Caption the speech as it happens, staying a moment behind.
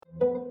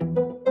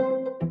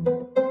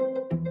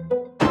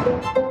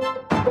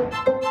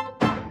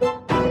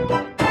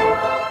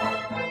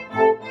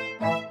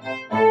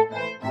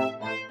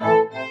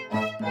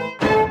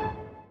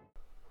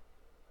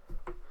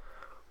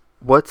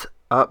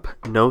up,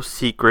 no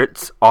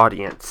secrets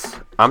audience?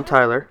 I'm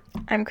Tyler.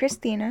 I'm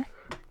Christina.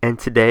 And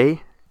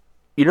today,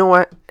 you know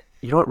what?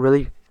 You know what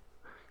really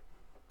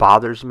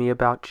bothers me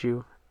about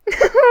you?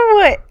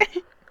 What?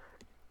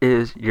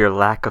 Is your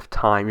lack of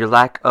time. Your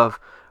lack of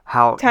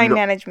how... Time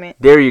management.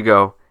 There you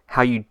go.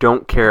 How you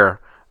don't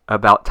care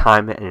about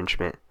time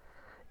management.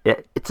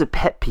 It's a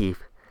pet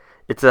peeve.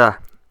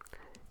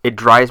 It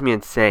drives me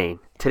insane.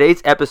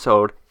 Today's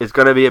episode is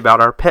going to be about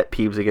our pet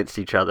peeves against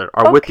each other,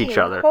 or with each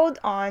other. Hold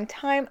on.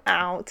 Time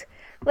out.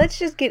 Let's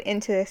just get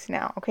into this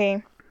now,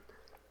 okay?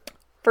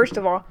 First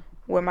of all,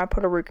 where my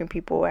Puerto Rican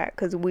people at?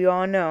 Because we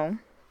all know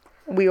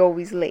we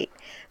always late.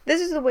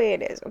 This is the way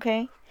it is,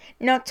 okay?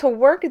 Now, to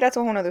work, that's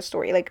a whole nother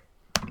story. Like,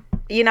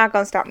 you're not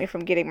going to stop me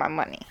from getting my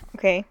money,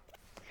 okay?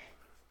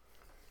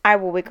 I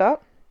will wake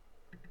up.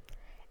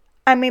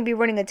 I may be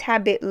running a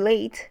tad bit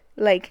late,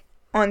 like,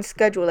 on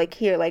schedule, like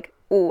here, like,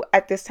 oh,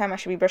 at this time I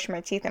should be brushing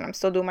my teeth and I'm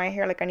still doing my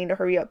hair, like I need to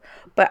hurry up.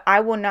 But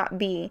I will not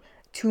be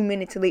 2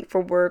 minutes late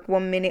for work,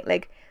 1 minute,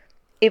 like,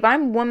 if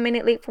I'm 1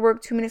 minute late for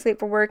work, 2 minutes late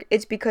for work,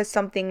 it's because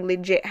something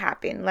legit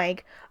happened,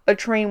 like a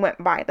train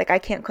went by, like I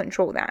can't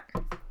control that.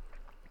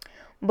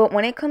 But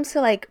when it comes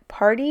to like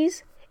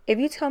parties, if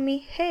you tell me,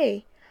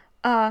 hey,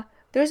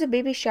 there's a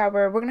baby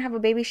shower, we're gonna have a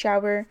baby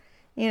shower,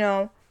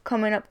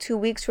 coming up 2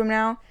 weeks from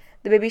now,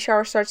 the baby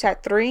shower starts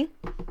at 3.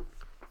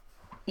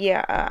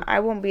 Yeah, I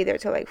won't be there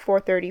till like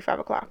 4:30, 5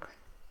 o'clock.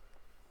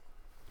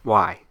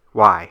 Why?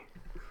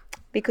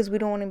 Because we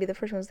don't want to be the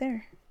first ones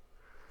there.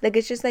 Like,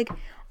 it's just like,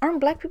 aren't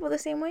black people the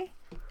same way?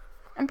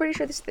 I'm pretty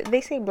sure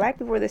they say black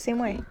people are the same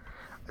way.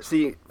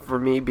 See, for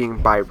me being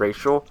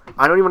biracial,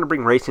 I don't even want to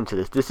bring race into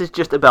this. This is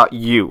just about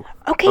you.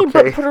 Okay,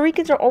 but Puerto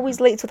Ricans are always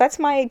late, so that's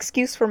my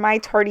excuse for my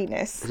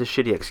tardiness. It's a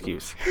shitty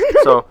excuse.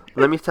 So,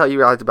 let me tell you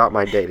guys about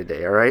my day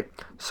today, alright?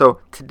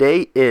 So,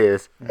 today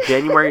is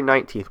January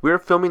 19th. We're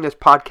filming this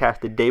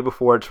podcast the day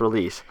before its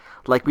release.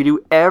 Like we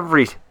do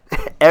every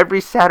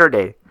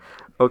Saturday.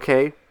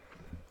 Okay?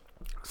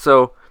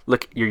 So,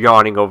 look, you're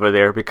yawning over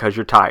there because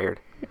you're tired.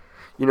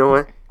 You know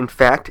what? In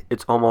fact,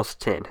 it's almost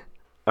 10.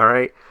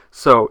 Alright?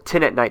 So,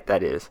 10 at night,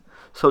 that is.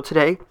 So,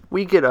 today,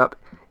 we get up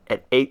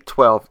at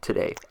 8:12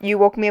 today. You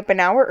woke me up an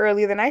hour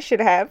earlier than I should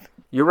have.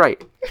 You're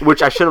right.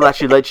 Which I should have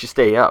actually let you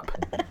stay up.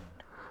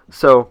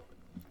 So,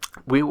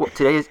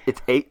 today is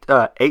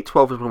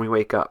 8:12 is when we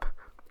wake up.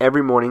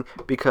 Every morning,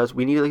 because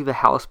we need to leave the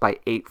house by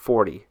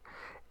 8:40.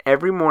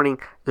 Every morning,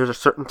 there's a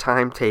certain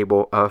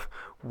timetable of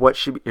what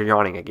should be... You're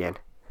yawning again.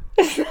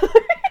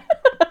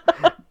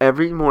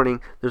 Every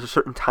morning, there's a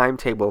certain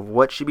timetable of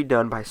what should be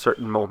done by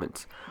certain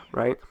moments,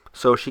 right?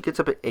 So she gets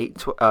up at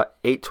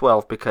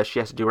 8:12 because she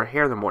has to do her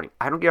hair in the morning.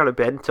 I don't get out of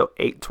bed until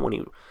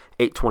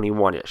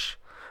 8:21ish.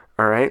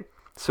 All right.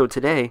 So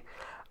today,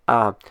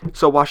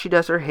 so while she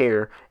does her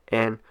hair,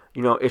 and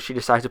if she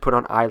decides to put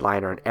on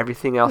eyeliner and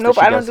everything else, nope,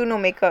 I don't do no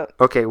makeup.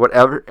 Okay,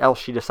 whatever else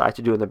she decides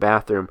to do in the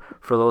bathroom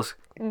for those.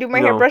 Do my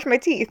hair, brush my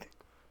teeth.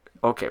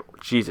 Okay,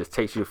 Jesus,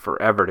 takes you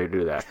forever to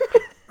do that.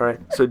 All right.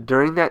 So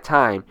during that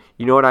time,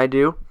 you know what I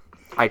do?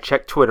 I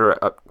check Twitter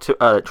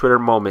Twitter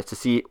moments to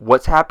see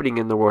what's happening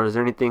in the world. Is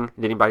there anything?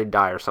 Did anybody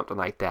die or something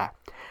like that?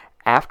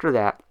 After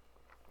that,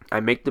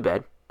 I make the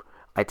bed.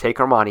 I take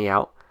Armani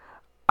out.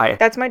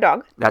 That's my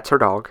dog. That's her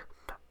dog.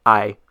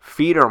 I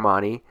feed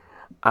Armani.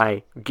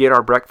 I get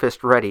our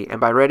breakfast ready, and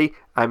by ready,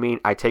 I mean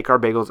I take our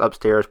bagels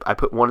upstairs. I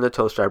put one in the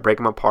toaster. I break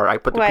them apart. I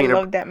put the peanut. I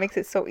love that. Makes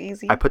it so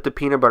easy. I put the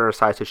peanut butter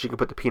aside so she can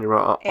put the peanut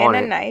butter on it. And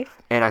a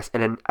knife. And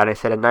I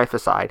set a knife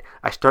aside.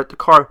 I start the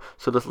car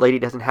so this lady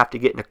doesn't have to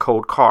get in a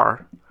cold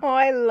car. Oh,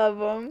 I love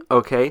them.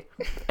 Okay,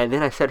 and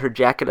then I set her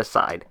jacket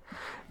aside.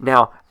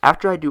 Now,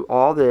 after I do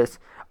all this,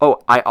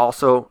 I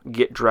also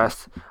get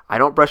dressed. I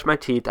don't brush my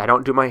teeth. I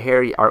don't do my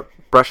hair or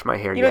brush my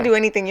hair. You don't do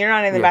anything. You're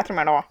not in the bathroom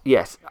at all.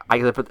 Yes, I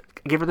give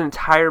her the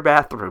entire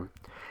bathroom.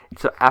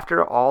 So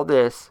after all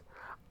this,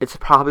 it's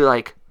probably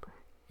like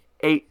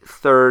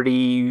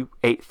 8:30,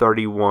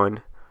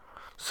 8:31.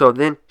 So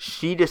then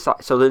she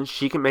decides. So then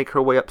she can make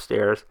her way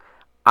upstairs.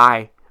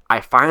 I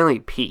finally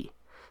pee.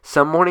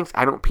 Some mornings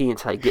I don't pee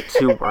until I get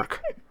to work.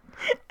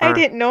 I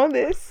didn't know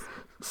this.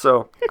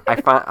 So I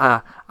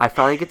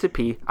finally get to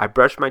pee. I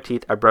brush my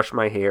teeth. I brush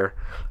my hair.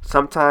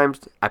 Sometimes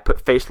I put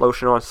face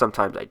lotion on.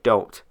 Sometimes I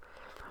don't.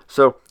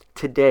 So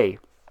today,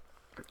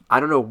 I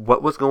don't know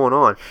what was going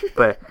on,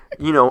 but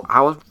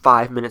I was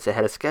 5 minutes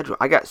ahead of schedule.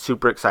 I got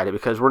super excited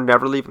because we're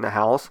never leaving the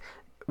house.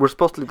 We're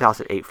supposed to leave the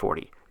house at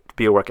 8:40 to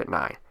be at work at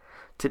 9.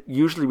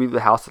 Usually we leave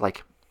the house at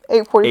like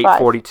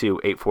 8:42,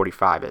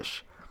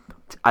 8:45ish.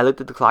 I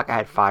looked at the clock.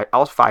 I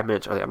was 5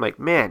 minutes early. I'm like,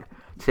 man,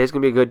 today's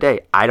gonna be a good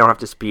day. I don't have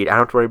to speed. I don't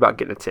have to worry about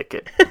getting a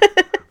ticket.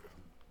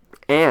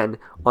 And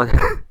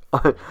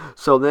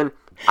so then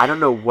I don't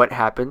know what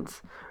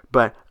happens,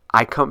 but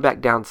I come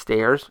back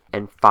downstairs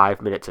and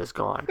 5 minutes is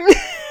gone.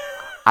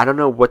 I don't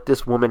know what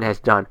this woman has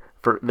done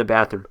in the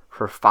bathroom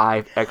for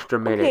 5 extra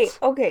minutes.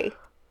 Okay.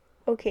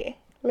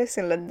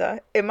 Listen, Linda.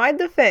 In my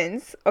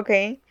defense,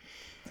 okay,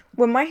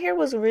 when my hair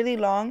was really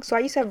long, so I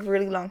used to have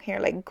really long hair,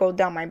 like go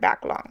down my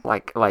back long.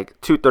 Like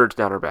 2/3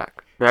 down her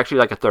back. No, actually,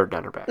 like a third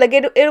down her back. Like,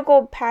 it'll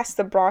go past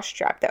the bra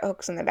strap that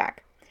hooks in the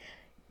back.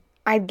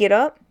 I'd get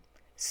up,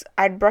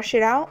 I'd brush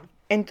it out,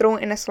 and throw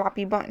it in a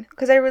sloppy bun.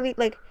 Because I really,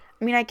 like,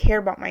 I mean, I care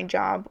about my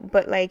job,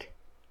 but, like,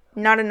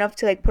 not enough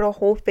to, like, put a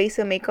whole face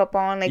of makeup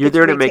on. Like, You're it's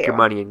there to retail. make your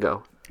money and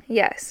go.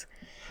 Yes.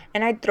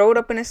 And I'd throw it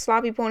up in a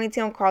sloppy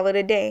ponytail and call it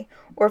a day.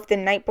 Or if the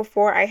night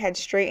before I had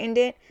straightened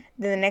it,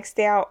 then the next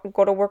day I'll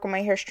go to work with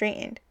my hair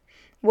straightened.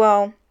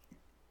 Well,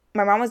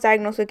 my mom was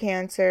diagnosed with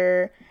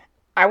cancer.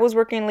 I was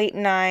working late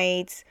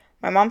nights.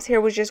 My mom's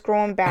hair was just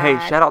growing back. Hey,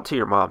 shout out to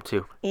your mom,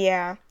 too.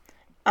 Yeah.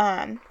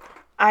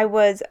 I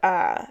was,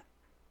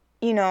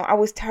 you know, I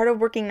was tired of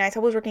working nights.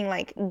 I was working,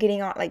 like, getting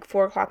out, like,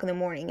 4 o'clock in the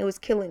morning. It was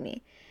killing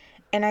me.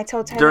 And I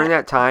tell Tyler... During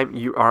that time,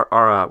 we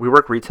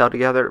worked retail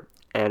together,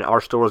 and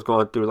our store was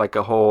going through, like,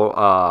 a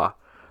whole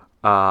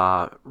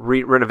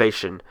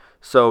renovation.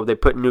 So they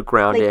put new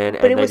ground in,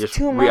 but and it they was just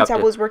 2 months I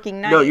was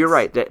working nights. No, you're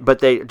right. But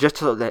they just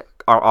so that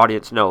our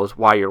audience knows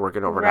why you're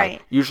working overnight.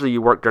 Right. Usually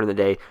you work during the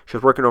day. She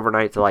was working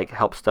overnight to like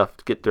help stuff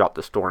get throughout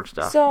the store and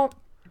stuff. So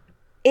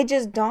it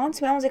just dawned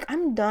on me. I was like,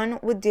 I'm done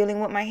with dealing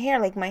with my hair.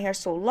 Like, my hair's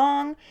so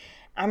long.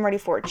 I'm ready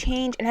for a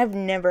change. And I've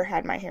never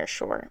had my hair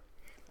short.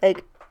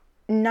 Like,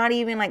 not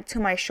even like to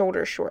my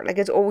shoulders short. Like,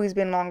 it's always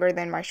been longer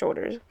than my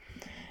shoulders.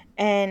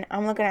 And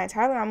I'm looking at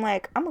Tyler. I'm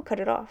like, I'm gonna cut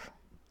it off.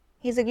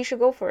 He's like, you should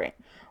go for it.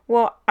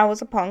 Well, I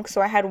was a punk,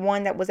 so I had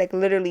one that was like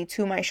literally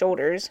to my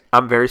shoulders.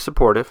 I'm very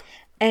supportive.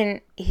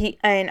 And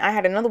I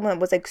had another one that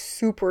was like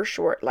super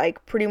short,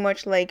 like pretty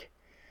much like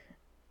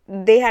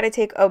they had to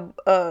take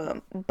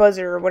a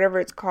buzzer or whatever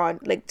it's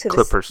called, like to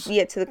clippers.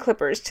 To the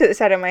clippers to the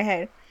side of my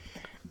head.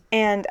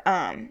 And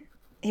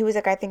he was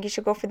like, I think you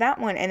should go for that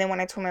one. And then when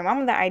I told my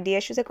mom the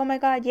idea, she was like, oh my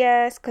God,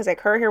 yes, because like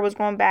her hair was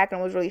going back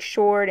and it was really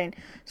short, and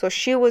so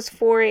she was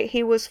for it,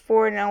 he was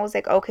for it, and I was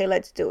like, okay,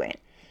 let's do it.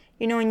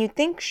 You know, and you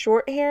think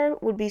short hair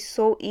would be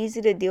so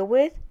easy to deal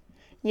with.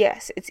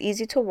 Yes, it's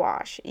easy to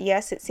wash.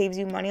 Yes, it saves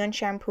you money on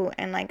shampoo.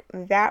 And, like,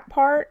 that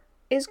part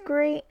is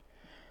great.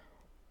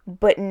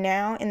 But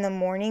now in the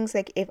mornings,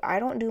 like, if I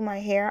don't do my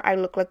hair, I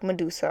look like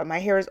Medusa. My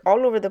hair is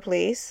all over the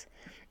place.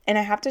 And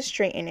I have to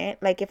straighten it.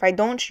 Like, if I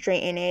don't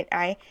straighten it,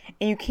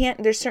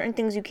 there's certain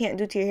things you can't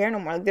do to your hair no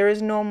more. Like, there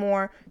is no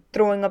more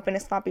throwing up in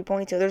a sloppy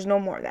ponytail. There's no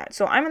more of that.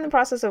 So I'm in the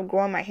process of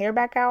growing my hair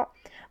back out.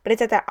 But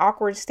it's at that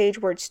awkward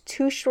stage where it's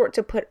too short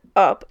to put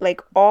up,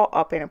 like all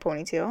up in a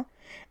ponytail.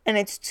 And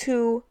it's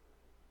too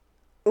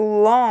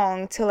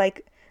long to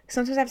like,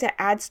 sometimes I have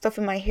to add stuff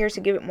in my hair to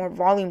give it more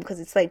volume because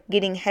it's like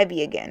getting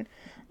heavy again.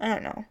 I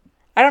don't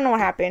know what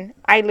happened.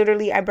 I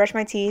brushed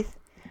my teeth,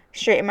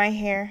 straightened my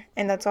hair,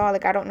 and that's all.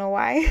 Like, I don't know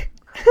why.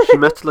 She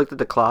must have looked at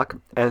the clock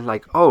and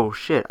like, oh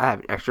shit, I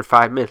have an extra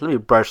 5 minutes. Let me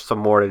brush some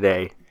more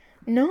today.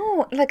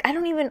 No, like I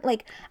don't even,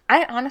 like,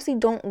 I honestly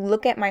don't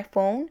look at my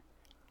phone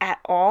at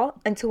all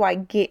until I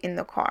get in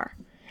the car.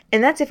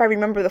 And that's if I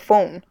remember the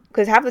phone.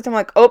 Because half the time I'm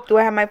like, oh, do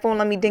I have my phone?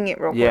 Let me ding it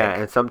real quick. Yeah,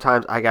 and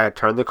sometimes I gotta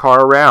turn the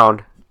car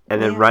around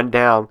and then run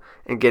down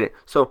and get it.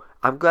 So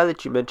I'm glad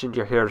that you mentioned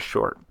your hair is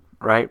short,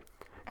 right?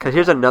 Because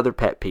here's another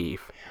pet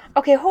peeve.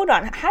 Okay, hold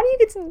on. How do you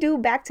get to do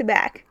back to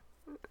back?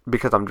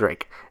 Because I'm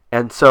Drake.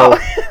 And so...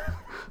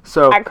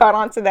 So I caught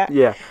on to that.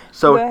 Yeah.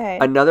 So Go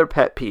ahead. Another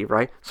pet peeve,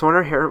 right? So when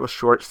her hair was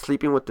short,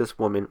 sleeping with this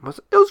woman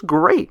it was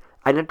great.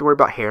 I didn't have to worry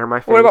about hair in my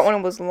face. What about when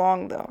it was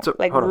long though? So,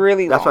 like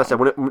really long. That's what I said.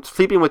 When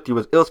sleeping with you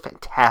it was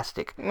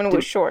fantastic. When it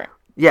was short.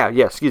 Yeah.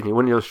 Excuse me.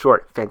 When it was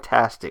short,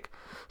 fantastic.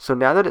 So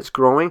now that it's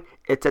growing,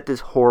 it's at this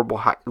horrible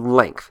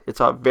length. It's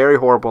a very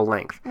horrible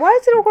length. Why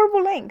is it a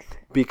horrible length?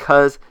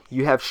 Because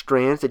you have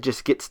strands that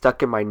just get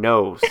stuck in my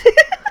nose.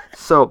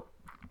 So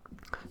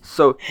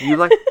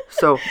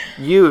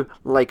you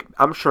like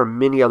I'm sure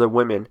many other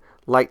women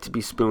like to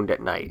be spooned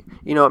at night.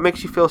 You know, it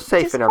makes you feel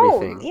safe just and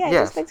hold. everything. Yeah,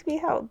 yes. Just like to be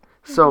held.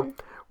 So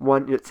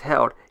when it's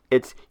held,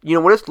 it's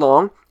when it's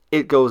long,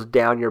 it goes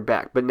down your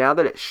back. But now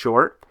that it's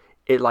short,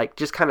 it like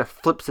just kind of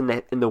flips in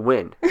the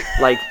wind.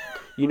 Like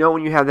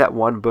when you have that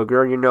one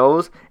booger on your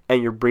nose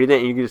and you're breathing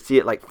and you can see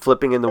it like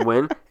flipping in the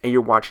wind and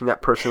you're watching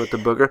that person with the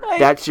booger.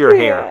 That's your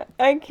hair.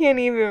 I can't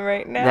even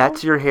right now.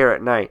 That's your hair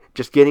at night.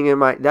 Just getting in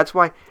my. That's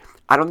why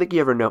I don't think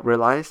you ever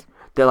realized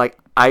that like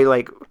I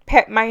like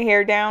pet my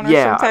hair down. Or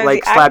yeah, sometimes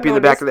like slap you in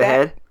the back of the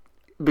head.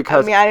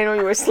 Because I didn't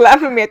know you were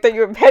slapping me. I thought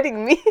you were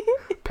petting me.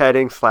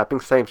 Petting, slapping,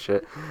 same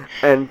shit.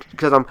 And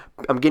because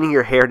I'm getting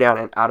your hair down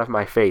and out of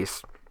my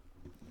face.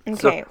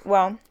 Okay,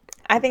 well,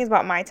 I think it's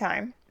about my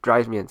time.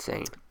 Drives me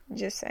insane.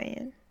 Just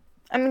saying.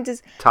 I mean,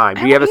 just time.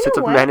 Do you have a sense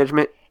of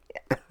management?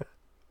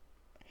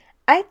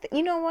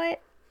 You know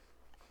what?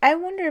 I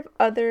wonder if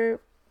other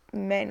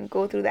men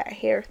go through that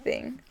hair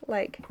thing,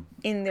 like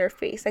in their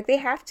face, like they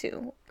have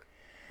to.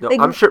 No, like,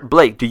 I'm sure.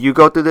 Blake, do you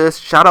go through this?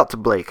 Shout out to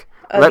Blake.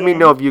 Let me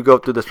know if you go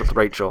through this with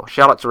Rachel.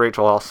 Shout out to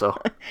Rachel also.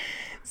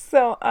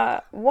 So,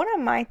 one of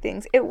my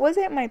things, it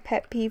wasn't my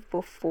pet peeve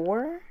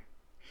before.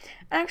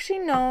 Actually,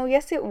 no.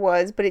 Yes, it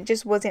was, but it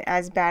just wasn't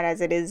as bad as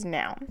it is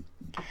now.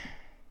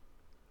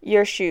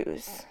 Your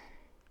shoes.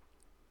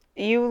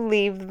 You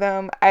leave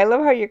them. I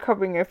love how you're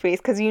covering your face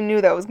because you knew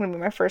that was going to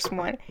be my first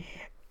one.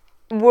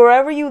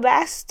 wherever you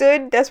last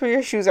stood, that's where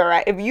your shoes are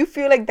at. If you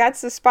feel like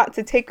that's the spot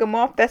to take them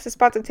off, that's the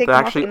spot to take They're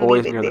them off. actually And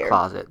always leave it near the there.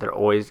 closet. They're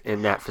always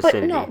in that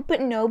vicinity.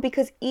 But no,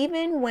 because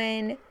even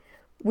when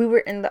we were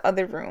in the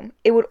other room,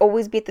 it would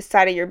always be at the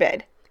side of your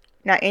bed.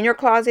 Not in your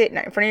closet,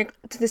 not in front of your,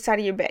 to the side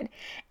of your bed.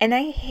 And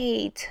I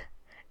hate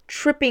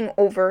tripping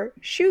over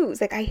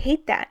shoes. Like, I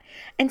hate that.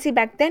 And see,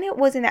 back then it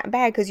wasn't that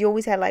bad because you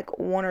always had like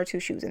 1 or 2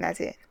 shoes and that's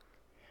it.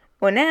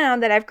 Well, now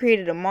that I've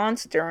created a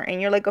monster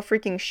and you're like a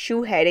freaking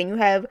shoe head and you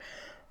have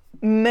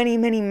many,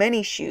 many,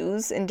 many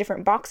shoes in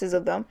different boxes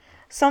of them,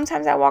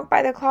 sometimes I walk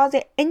by the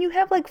closet and you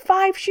have like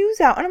 5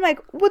 shoes out. And I'm like,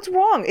 what's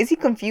wrong? Is he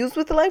confused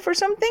with life or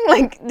something?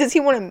 Like, does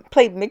he want to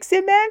play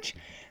mix-it match?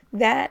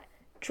 That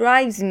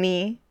drives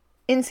me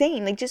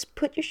insane. Like, just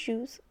put your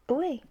shoes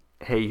away.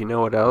 Hey, you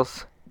know what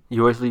else?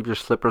 You always leave your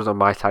slippers on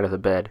my side of the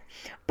bed.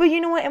 But you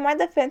know what? In my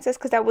defense, is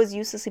because I was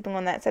used to sleeping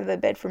on that side of the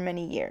bed for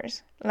many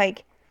years.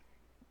 Like,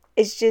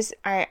 it's just,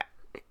 I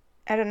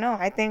don't know.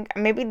 I think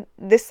maybe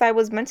this side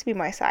was meant to be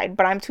my side,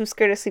 but I'm too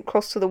scared to sleep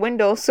close to the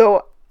window,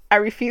 so I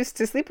refuse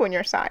to sleep on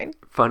your side.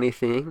 Funny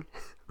thing,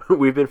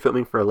 we've been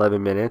filming for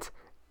 11 minutes,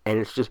 and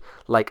it's just,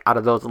 like, out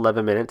of those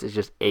 11 minutes, it's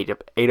just 8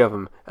 of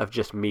them of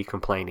just me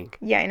complaining.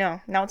 Yeah, I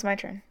know. Now it's my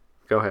turn.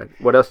 Go ahead.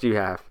 What else do you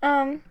have?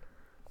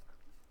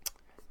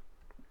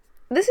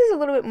 This is a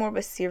little bit more of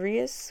a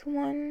serious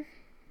one.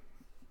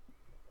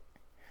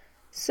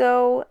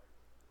 So,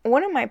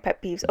 one of my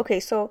pet peeves. Okay,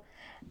 so,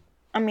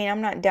 I mean,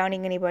 I'm not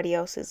downing anybody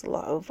else's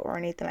love or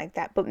anything like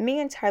that, but me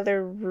and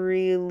Tyler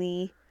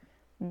really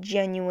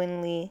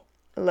genuinely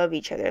love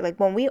each other. Like,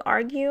 when we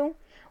argue,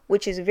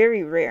 which is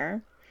very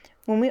rare,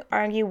 when we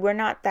argue, we're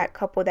not that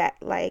couple that,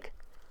 like,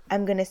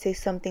 I'm gonna say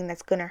something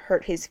that's gonna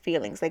hurt his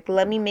feelings. Like,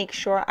 let me make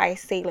sure I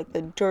say, like,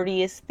 the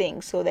dirtiest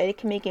thing so that it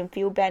can make him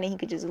feel bad and he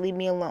could just leave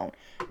me alone.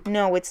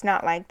 No, it's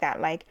not like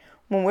that. Like,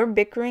 when we're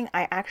bickering,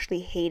 I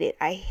actually hate it.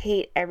 I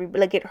hate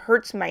like, it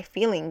hurts my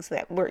feelings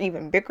that we're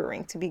even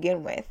bickering to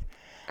begin with.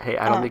 Hey,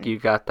 I don't think you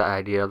got the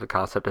idea of the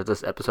concept of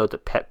this episode's a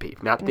pet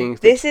peeve. Not things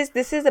This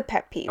is a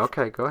pet peeve.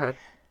 Okay, go ahead.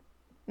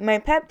 My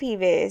pet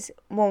peeve is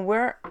when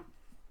we're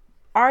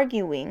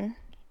arguing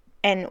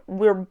and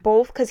we're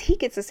both, because he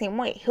gets the same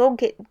way. He'll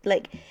get,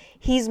 like,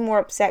 he's more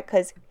upset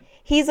because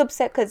I'm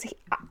upset because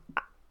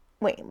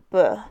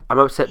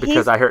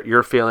I hurt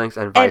your feelings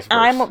and vice versa.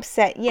 And I'm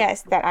upset,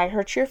 yes, that I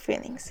hurt your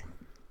feelings.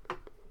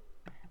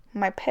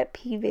 My pet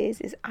peeve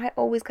is I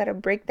always got to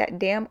break that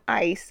damn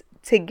ice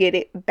to get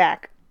it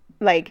back.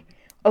 Like,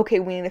 okay,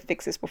 we need to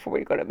fix this before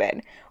we go to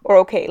bed. Or,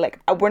 okay, like,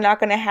 we're not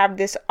going to have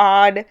this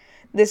odd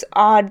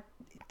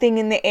thing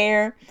in the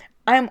air.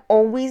 I'm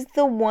always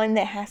the one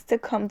that has to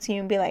come to you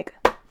and be like,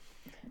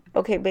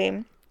 okay,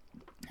 babe,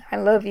 I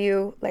love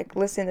you. Like,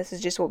 listen, this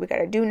is just what we got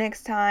to do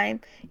next time.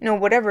 You know,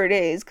 whatever it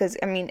is. Because,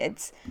 I mean,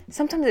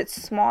 sometimes it's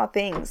small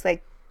things,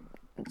 like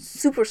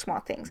super small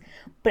things.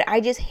 But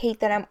I just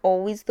hate that I'm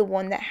always the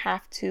one that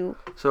have to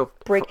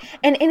break.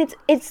 And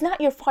it's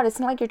not your fault. It's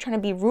not like you're trying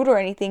to be rude or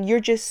anything.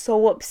 You're just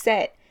so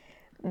upset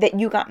that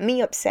you got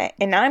me upset.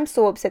 And I'm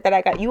so upset that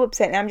I got you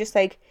upset. And I'm just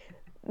like,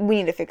 we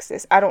need to fix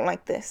this. I don't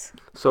like this.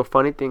 So,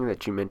 funny thing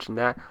that you mentioned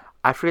that.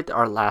 I forget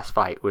our last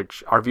fight,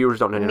 which our viewers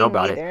don't know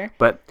about it.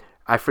 But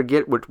I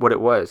forget what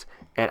it was.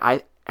 And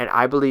I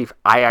believe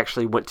I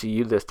actually went to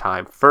you this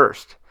time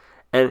first.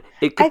 And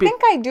it could I think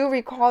I do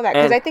recall that,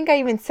 because I think I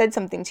even said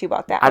something to you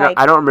about that.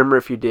 I don't remember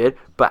if you did,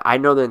 but I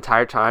know the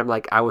entire time,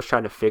 like, I was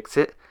trying to fix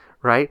it,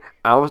 right?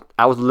 I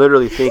was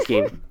literally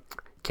thinking,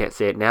 can't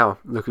say it now.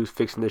 Look who's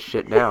fixing this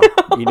shit now.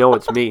 You know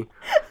it's me.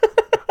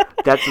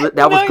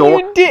 That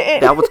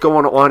was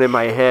going on in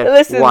my head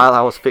while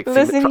I was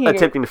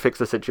attempting to fix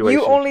the situation.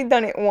 You only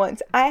done it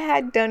once. I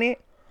had done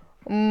it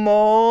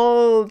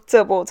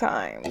multiple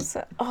times.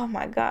 Oh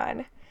my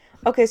God.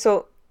 Okay,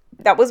 so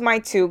that was my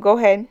 2. Go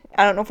ahead.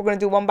 I don't know if we're going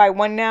to do 1 by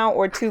 1 now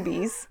or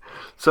 2Bs.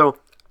 So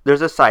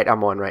there's a site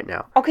I'm on right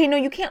now. Okay, no,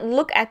 you can't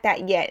look at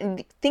that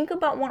yet. Think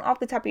about one off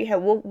the top of your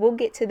head. We'll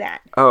get to that.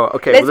 Oh,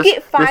 okay. Let's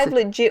get 5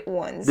 legit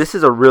ones. This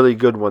is a really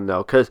good one,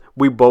 though, because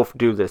we both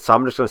do this. So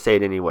I'm just going to say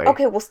it anyway.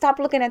 Okay, well, stop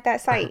looking at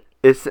that site.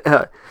 It's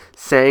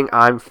saying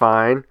I'm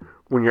fine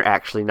when you're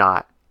actually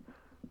not.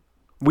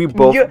 We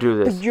both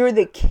do this. But you're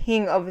the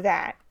king of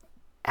that.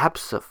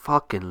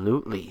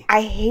 Abso-fucking-lutely.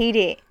 I hate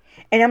it.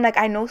 And I'm like,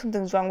 I know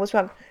something's wrong. What's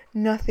wrong?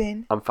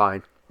 Nothing. I'm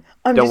fine.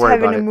 I'm just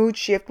having a mood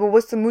shift. Well,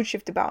 what's the mood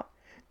shift about?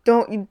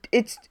 I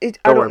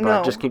don't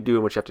know. Just keep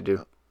doing what you have to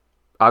do.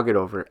 I'll get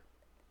over it.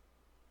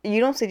 You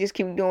don't say just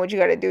keep doing what you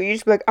gotta do. You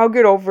just be like, I'll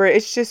get over it.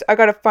 It's just, I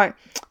gotta find,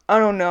 I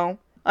don't know.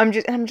 I'm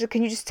just,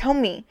 can you just tell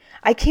me?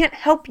 I can't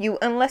help you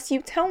unless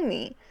you tell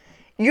me.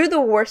 You're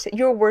the worst.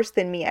 You're worse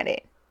than me at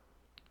it.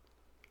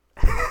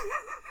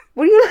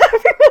 What are you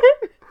laughing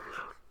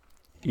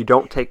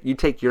at? You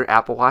take your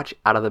Apple Watch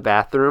out of the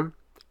bathroom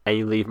and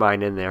you leave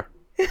mine in there.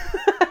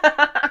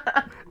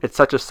 It's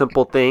such a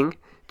simple thing.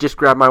 Just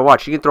grab my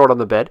watch. You can throw it on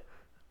the bed.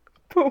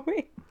 But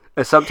wait.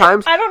 And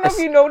sometimes I don't know if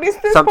you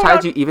noticed this.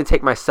 Sometimes you even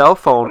take my cell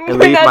phone and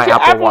leave my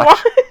Apple Watch.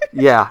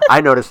 Yeah,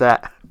 I noticed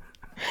that.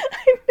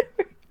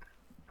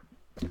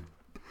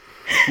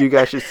 You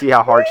guys should see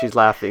how hard she's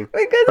laughing.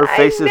 Because Her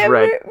face is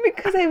red.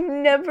 Because I've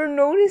never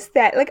noticed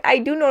that. Like, I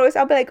do notice.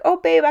 I'll be like, "Oh,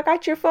 babe, I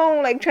got your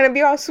phone." Like, trying to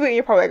be all sweet. And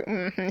you're probably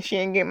like, "She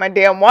ain't getting my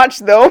damn watch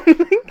though."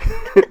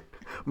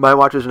 My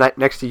watch is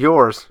next to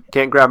yours.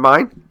 Can't grab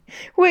mine?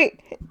 Wait,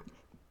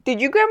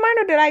 did you grab mine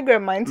or did I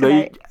grab mine No,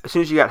 tonight? as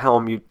soon as you got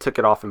home, you took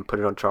it off and put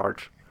it on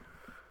charge.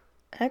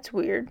 That's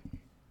weird.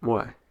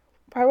 What?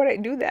 Why would I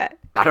do that?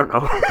 I don't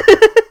know.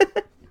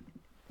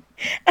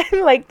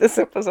 I like this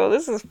episode.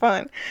 This is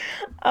fun.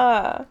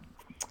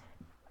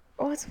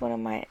 What's one of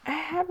my... I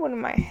had one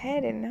in my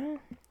head and now...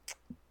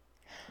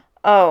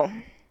 Oh,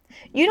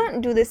 you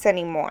don't do this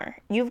anymore.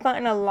 You've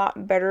gotten a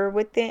lot better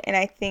with it, and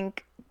I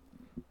think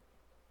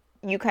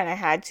you kind of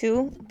had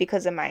to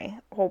because of my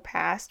whole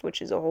past,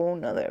 which is a whole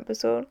nother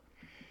episode.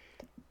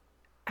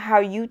 How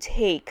you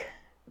take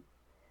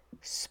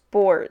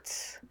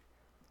sports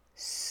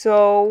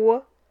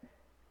so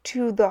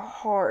to the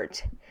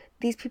heart.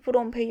 These people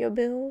don't pay your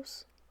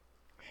bills.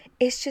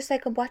 It's just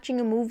like watching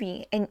a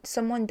movie and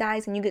someone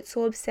dies and you get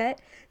so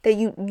upset that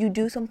you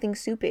do something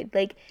stupid.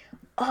 Like,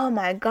 oh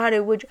my God,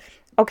 it would...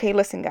 Okay,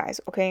 listen, guys,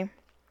 okay?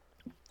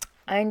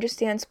 I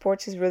understand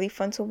sports is really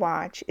fun to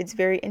watch. It's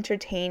very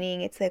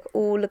entertaining. It's like,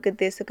 oh, look at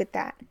this, look at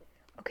that.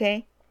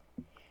 Okay?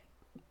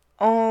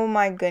 Oh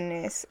my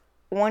goodness.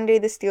 One day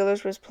the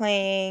Steelers was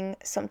playing.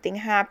 Something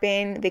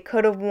happened. They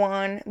could have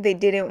won. They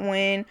didn't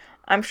win.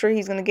 I'm sure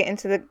he's going to get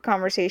into the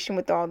conversation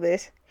with all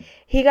this.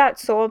 He got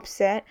so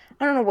upset.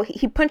 I don't know what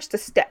he punched a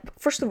step.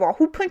 First of all,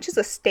 who punches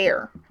a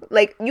stair?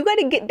 Like, you got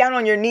to get down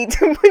on your knee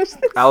to punch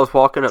the I was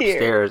walking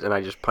upstairs and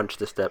I just punched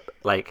the step.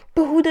 Like,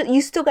 but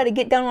you still got to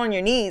get down on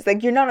your knees.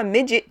 Like, you're not a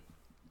midget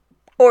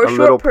or a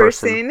little short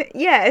person.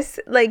 Yes.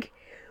 Like,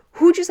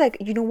 who just like,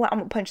 you know what? I'm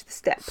going to punch the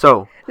step.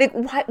 So, like,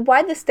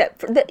 why the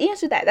step?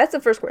 Answer that. That's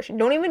the first question.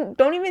 Don't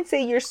even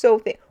say you're so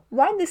thin.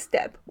 Why the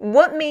step?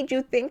 What made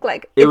you think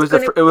like it was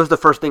the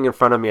first thing in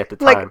front of me at the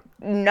time.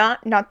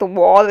 Like, not the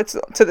wall that's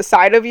to the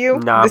side of you.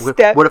 Nah, the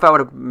step. What if I would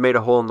have made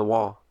a hole in the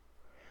wall?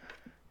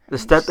 The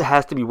step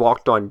has to be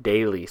walked on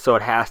daily, so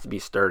it has to be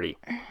sturdy.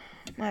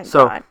 My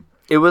so God.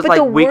 It was But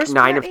like week worst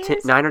 9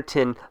 part or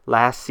 10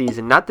 last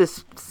season. Not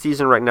this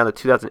season right now, the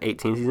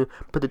 2018 season,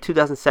 but the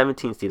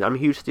 2017 season. I'm a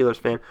huge Steelers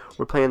fan.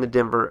 We're playing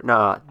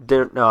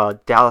the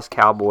Dallas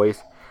Cowboys.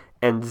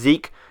 And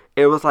Zeke,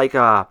 it was like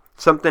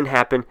something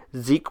happened.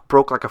 Zeke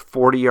broke like a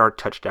 40-yard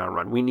touchdown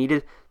run. We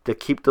needed to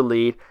keep the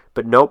lead,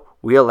 but nope.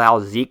 We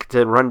allowed Zeke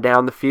to run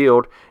down the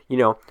field,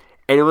 and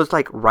it was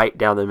like right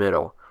down the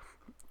middle.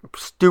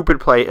 Stupid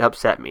play. It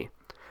upset me.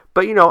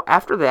 But,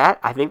 after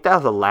that, I think that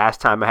was the last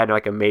time I had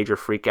like a major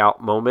freak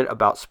out moment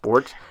about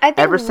sports. I think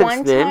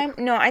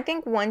I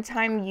think one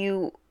time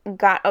you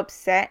got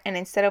upset and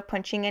instead of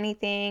punching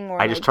anything or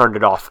I just turned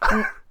it off.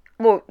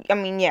 Well, I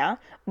mean, yeah,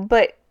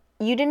 but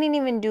you didn't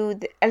even do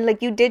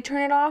like you did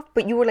turn it off,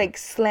 but you were like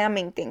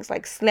slamming things,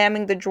 like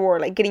slamming the drawer,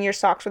 like getting your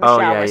socks for the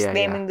shower,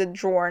 slamming the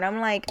drawer. And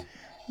I'm like,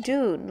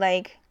 dude,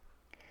 like,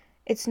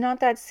 it's not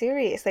that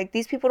serious. Like,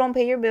 these people don't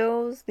pay your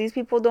bills. These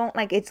people don't,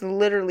 like, it's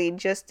literally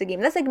just a game.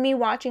 That's like me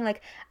watching,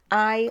 like,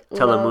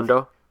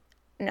 Telemundo?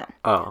 No.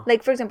 Oh.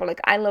 Like, for example,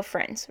 like, I love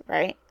Friends,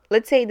 right?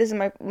 Let's say this is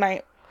my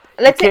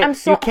let's say I'm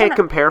so... You can't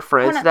compare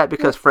Friends to that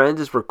because Friends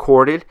is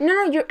recorded.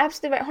 No, you're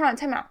absolutely right. Hold on,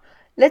 time out.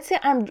 Let's say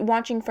I'm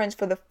watching Friends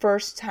for the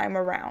first time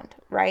around,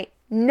 right?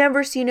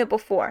 Never seen it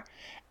before.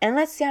 And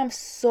let's say I'm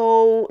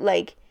so,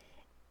 like,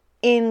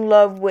 in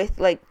love with,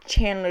 like,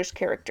 Chandler's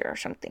character or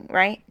something,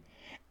 right?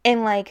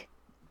 And, like,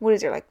 what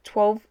is there, like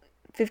 12,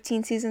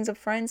 15 seasons of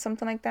Friends,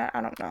 something like that?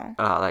 I don't know.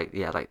 Like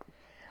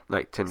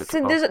 10 to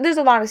 12. So there's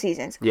a lot of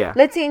seasons. Yeah.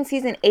 Let's say in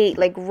season 8,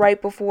 like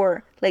right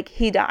before, like,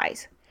 he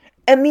dies,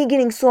 and me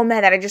getting so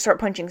mad that I just start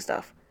punching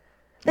stuff.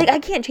 Like, I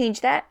can't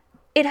change that.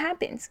 It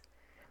happens.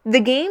 The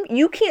game,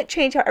 you can't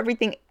change how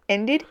everything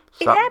ended.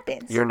 It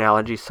happens. Your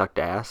analogy sucked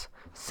ass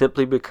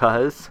simply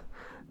because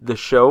the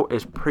show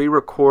is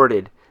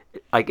pre-recorded.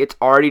 Like, it's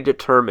already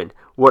determined.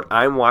 What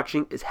I'm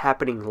watching is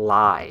happening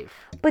live.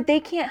 But they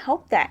can't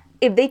help that.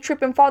 If they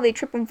trip and fall, they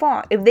trip and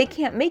fall. If they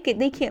can't make it,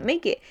 they can't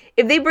make it.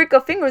 If they break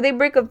a finger, they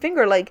break a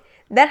finger. Like,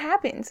 that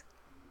happens.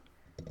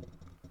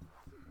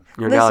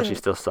 Your analogy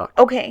still sucked.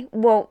 Okay,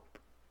 well,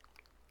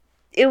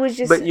 it was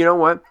just... But you know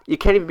what? You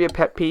can't even be a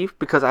pet peeve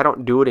because I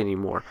don't do it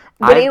anymore.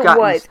 But it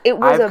was a big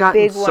one of mine. I've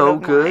gotten so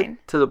good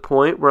to the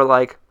point where,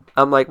 like,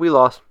 I'm like, we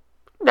lost.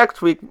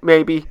 Next week,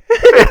 maybe.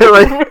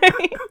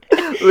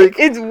 Like,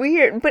 it's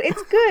weird, but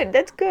it's good.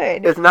 That's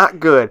good. It's not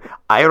good.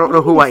 I don't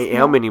know who I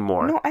am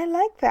anymore. No, I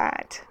like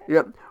that.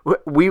 Yep.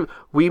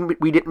 We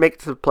didn't make it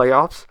to the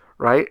playoffs,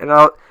 right?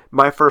 And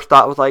my first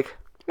thought was like,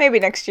 maybe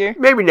next year.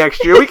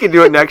 We can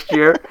do it next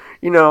year.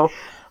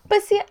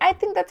 But see, I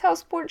think that's how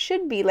sports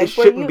should be. Like, it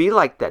shouldn't be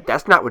like that.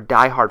 That's not what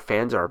diehard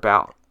fans are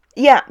about.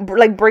 Yeah,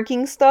 like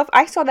breaking stuff.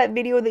 I saw that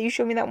video that you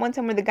showed me that one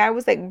time where the guy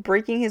was like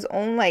breaking his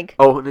own, like...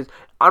 Oh,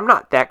 I'm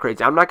not that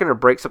crazy. I'm not going to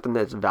break something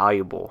that's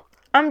valuable.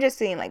 I'm just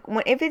saying, like,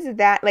 if it's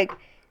that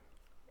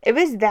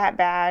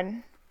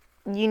bad,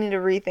 you need to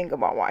rethink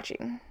about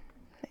watching.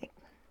 Like,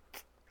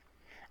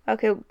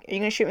 Okay, are you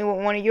gonna shoot me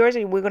with one of yours,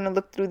 or we're gonna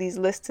look through these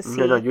lists to see?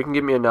 No, you can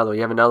give me another.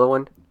 You have another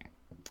one?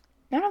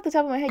 Not off the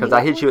top of my head. Because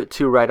I hit you with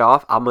 2 right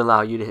off. I'm gonna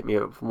allow you to hit me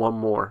with one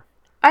more.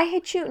 I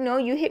hit you. No,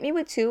 you hit me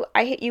with 2.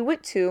 I hit you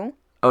with 2.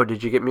 Oh,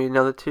 did you get me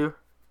another 2?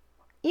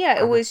 Yeah,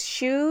 it was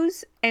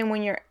shoes and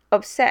when you're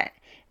upset.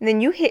 And then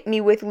you hit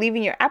me with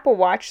leaving your Apple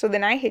Watch, so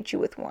then I hit you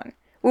with 1.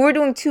 We were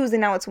doing 2s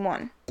and now it's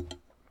 1.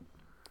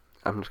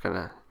 I'm just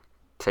gonna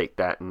take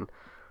that and...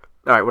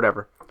 Alright,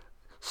 whatever.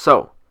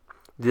 So,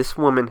 this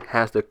woman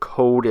has the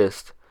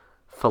coldest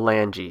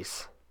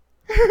phalanges.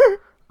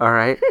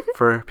 Alright?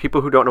 For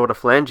people who don't know what a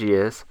phalange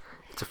is,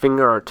 it's a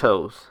finger or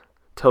toes.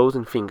 Toes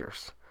and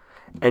fingers.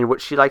 And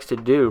what she likes to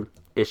do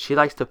is she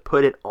likes to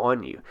put it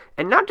on you.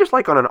 And not just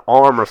like on an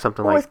arm or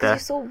something like that.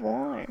 It's so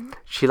warm.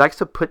 She likes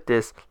to put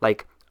this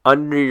like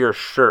under your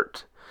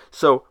shirt.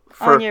 So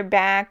on your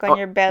back, on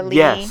your belly.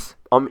 Yes.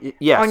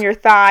 Yes. On your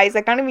thighs.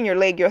 Like not even your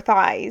leg, your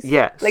thighs.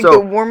 Yeah. Like so the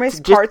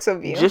warmest parts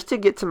of you. Just to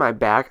get to my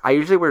back, I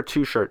usually wear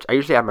 2 shirts. I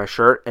usually have my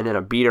shirt and then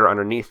a beater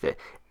underneath it.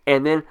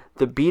 And then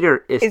the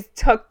beater is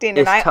tucked in,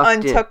 and I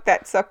untuck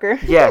that sucker.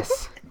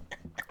 Yes.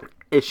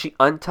 If she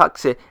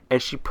untucks it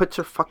and she puts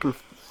her fucking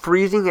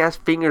freezing ass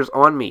fingers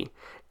on me.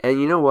 And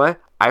you know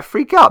what? I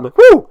freak out. I'm like,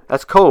 whoo,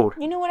 that's cold.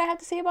 You know what I have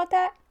to say about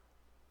that?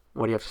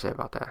 What do you have to say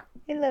about that?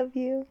 I love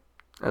you.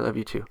 I love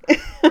you too.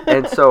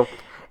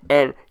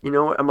 And you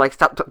know what? I'm like,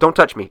 stop, don't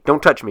touch me.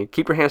 Don't touch me.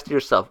 Keep your hands to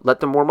yourself.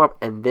 Let them warm up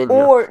and then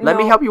let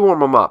me help you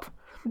warm them up.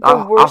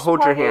 I'll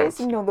hold your hands.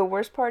 The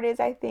worst part is,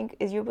 I think,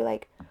 is you'll be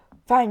like,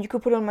 fine, you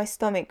could put it on my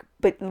stomach,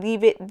 but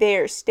leave it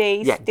there.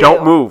 Stay still.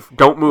 Don't move.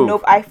 Don't move.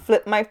 Nope, I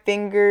flip my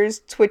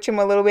fingers, twitch them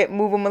a little bit,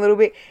 move them a little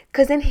bit.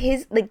 Because then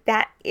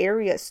that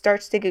area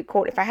starts to get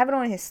cold. If I have it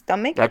on his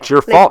stomach. That's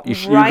your fault. You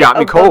got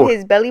me cold.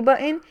 His belly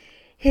button,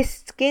 his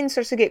skin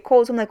starts to get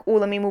cold. So I'm like, oh,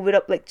 let me move it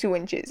up like 2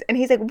 inches. And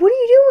he's like, what are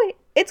you doing?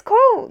 It's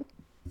cold.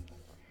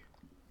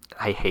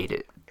 I hate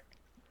it.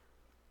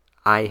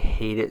 I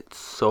hate it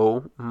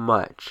so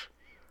much.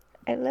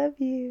 I love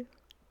you.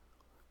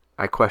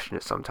 I question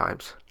it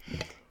sometimes.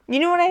 You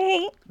know what I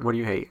hate? What do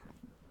you hate?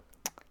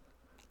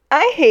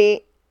 I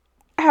hate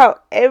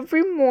how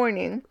every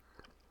morning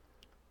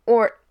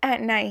or at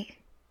night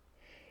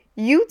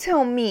you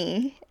tell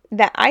me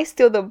that I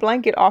steal the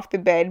blanket off the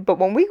bed, but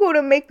when we go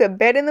to make the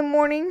bed in the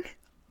morning,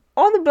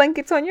 all the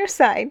blankets on your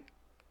side.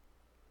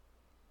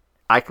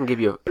 I can give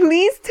you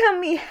Please tell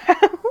me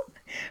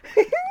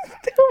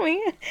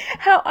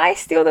how I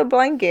steal the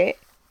blanket,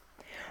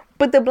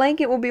 but the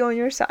blanket will be on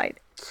your side.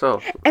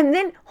 So. And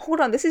then, hold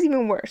on, this is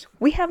even worse.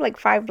 We have like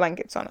 5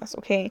 blankets on us,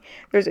 okay?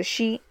 There's a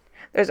sheet,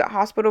 there's a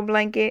hospital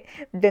blanket,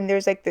 then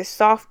there's like this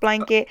soft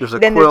blanket, there's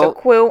a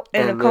quilt,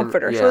 and a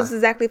comforter. So it's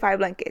exactly 5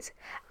 blankets.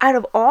 Out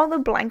of all the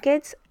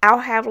blankets, I'll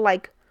have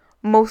like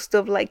most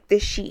of like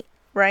this sheet,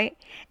 right?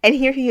 And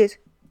here he is,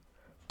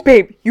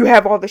 babe, you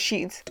have all the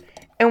sheets.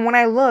 And when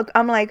I look,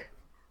 I'm like,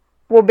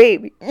 well,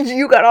 babe,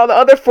 you got all the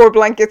other 4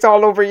 blankets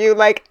all over you.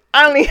 Like,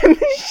 I only have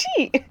the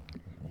sheet.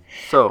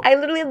 So I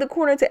literally have the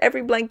corner to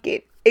every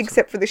blanket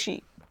except for the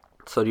sheet.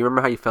 So do you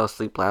remember how you fell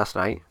asleep last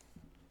night?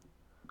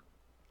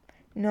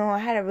 No, I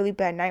had a really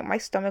bad night. My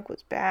stomach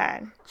was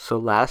bad. So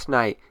last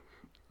night,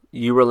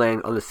 you were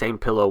laying on the same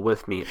pillow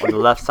with me on the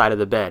left side of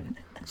the bed.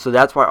 So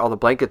that's why all the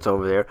blankets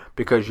over there,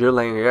 because you're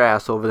laying your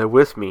ass over there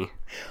with me.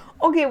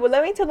 Okay, well,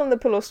 let me tell them the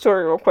pillow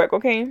story real quick,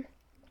 okay?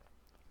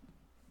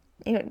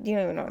 You don't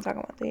even know what I'm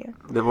talking about, do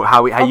you?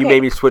 How you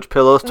made me switch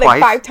pillows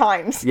twice? Like 5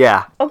 times.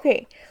 Yeah.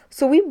 Okay,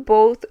 so we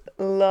both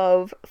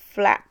love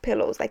flat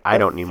pillows. Like I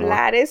don't need more.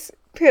 Flattest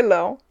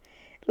pillow,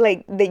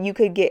 like, that you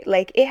could get.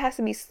 Like, it has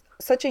to be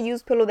such a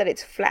used pillow that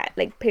it's flat,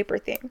 like paper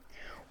thin.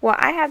 Well,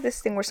 I have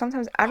this thing where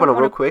sometimes I don't Hold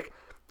on real quick.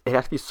 It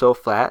has to be so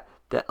flat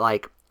that,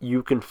 like,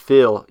 you can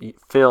feel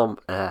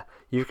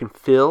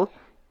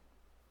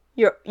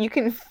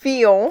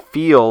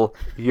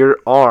your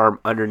arm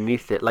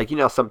underneath it. Like, you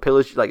know, some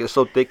pillows, like, it's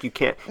so thick you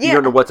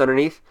don't know what's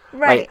underneath.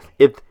 Right.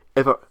 Like,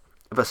 if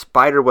a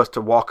spider was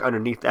to walk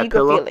underneath that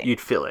pillow,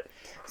 you'd feel it.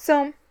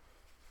 So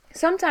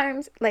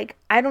sometimes, like,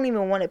 I don't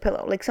even want a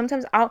pillow. Like,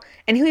 sometimes and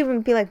he'll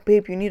even be like,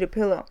 babe, you need a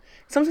pillow.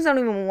 Sometimes I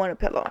don't even want a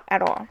pillow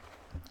at all.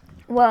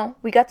 Well,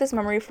 we got this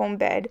memory foam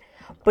bed,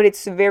 but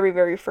it's very,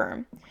 very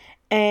firm.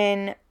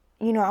 And,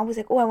 you know, I was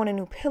like, oh, I want a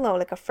new pillow,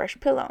 like a fresh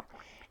pillow.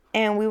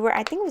 And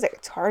I think it was like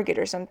Target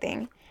or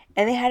something.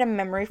 And they had a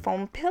memory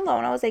foam pillow.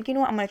 And I was like, you know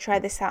what, I'm going to try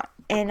this out.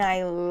 And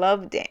I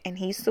loved it. And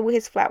he's still with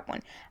his flat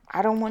one.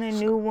 I don't want a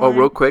new one. Oh,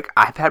 real quick,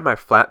 I've had my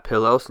flat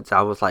pillow since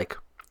I was like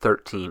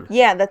 13.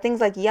 Yeah, the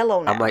thing's like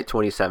yellow now. I'm like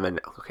 27.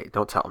 Okay,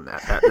 don't tell them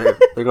that.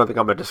 They're going to think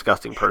I'm a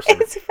disgusting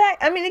person. It's a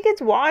fact. I mean, it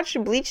gets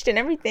washed, bleached, and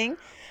everything.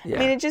 Yeah. I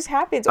mean, it just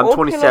happens. I'm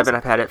 27.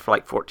 I've had it for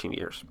like 14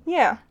 years.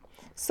 Yeah.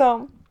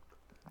 So,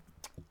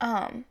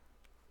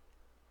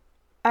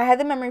 I had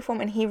the memory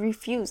foam and he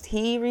refused.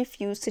 He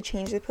refused to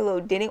change the pillow.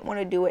 Didn't want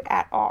to do it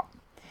at all.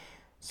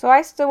 So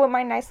I stood with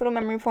my nice little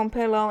memory foam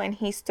pillow and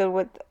he stood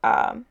with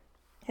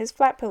his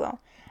flat pillow.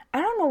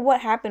 I don't know what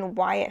happened,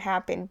 why it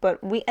happened,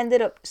 but we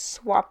ended up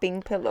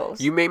swapping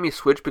pillows. You made me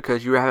switch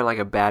because you were having like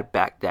a bad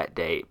back that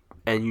day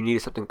and you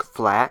needed something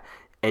flat.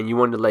 and you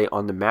wanted to lay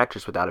on the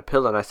mattress without a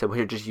pillow, and I said, well,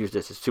 here, just use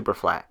this. It's super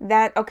flat.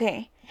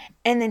 Okay.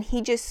 And then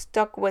he just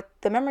stuck with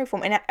the memory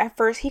foam. And at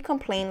first he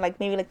complained like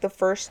maybe like the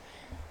first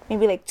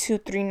maybe like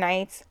 2-3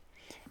 nights,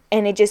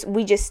 and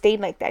we just stayed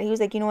like that. He was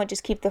like, you know what,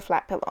 just keep the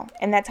flat pillow.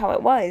 And that's how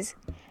it was.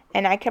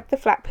 And I kept the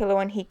flat pillow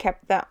and he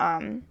kept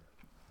the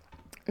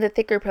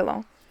thicker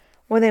pillow.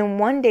 Well, then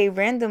one day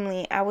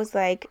randomly I was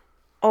like,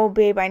 oh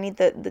babe, I need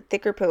the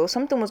thicker pillow.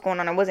 Something was going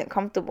on. I wasn't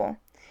comfortable.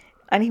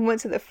 And he went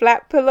to the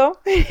flat pillow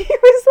and he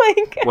was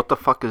like, what the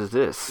fuck is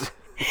this?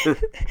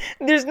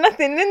 there's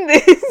nothing in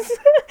this.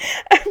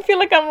 I feel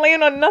like I'm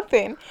laying on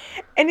nothing.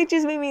 And it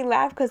just made me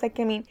laugh because, like,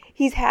 I mean,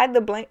 he's had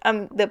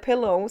the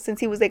pillow since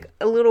he was like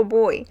a little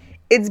boy.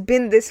 It's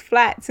been this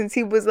flat since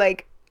he was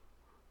like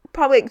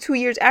probably like 2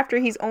 years after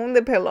he's owned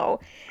the pillow.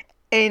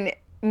 And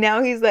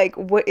now he's like,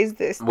 what is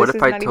this? What this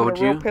if is I not told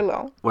even a real you?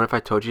 Pillow. What if I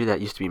told you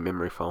that used to be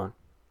memory foam?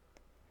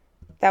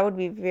 That would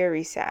be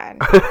very sad.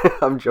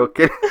 I'm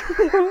joking.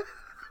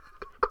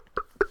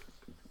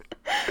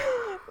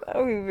 That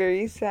would be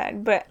very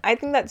sad. But I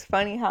think that's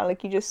funny how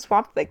like you just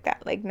swapped like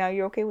that. Like now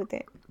you're okay with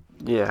it.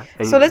 Yeah.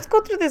 So let's go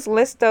through this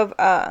list of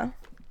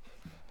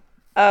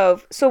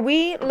so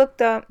we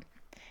looked up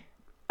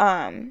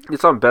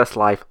it's on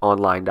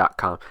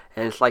bestlifeonline.com,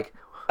 and it's like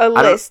a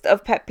list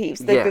of pet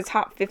peeves, like Yeah. the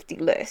top 50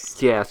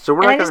 list. Yeah, so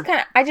we're And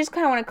not I just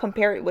kind of want to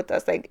compare it with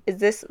us. Like, is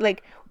this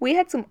like we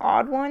had some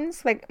odd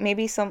ones? Like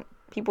maybe some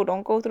people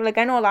don't go through. Like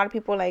I know a lot of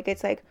people like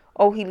it's like,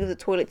 oh, he leaves the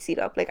toilet seat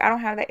up. Like I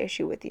don't have that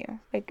issue with you.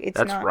 Like it's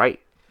That's not. right.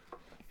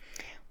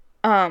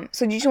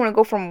 So do you just want to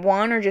go from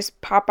one or just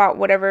pop out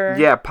whatever?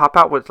 Yeah, pop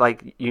out with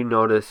like you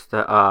noticed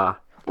the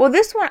Well,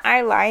 this one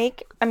I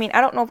like. I mean,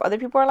 I don't know if other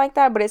people are like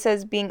that, but it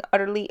says being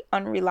utterly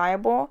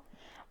unreliable.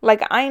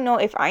 Like I know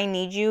if I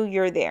need you,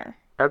 you're there.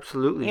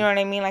 Absolutely. You know what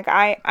I mean? Like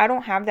I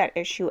don't have that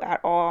issue at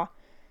all.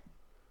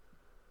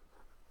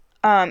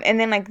 And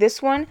then like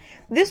this one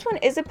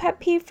is a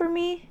pet peeve for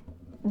me,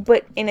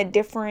 but in a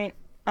different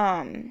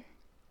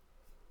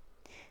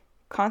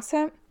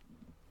concept.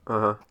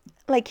 Uh-huh.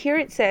 Like here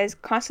it says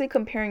constantly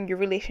comparing your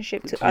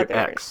relationship to Your others.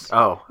 ex.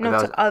 Oh. No,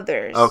 to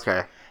others.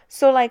 Okay.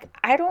 So like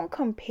I don't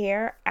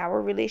compare our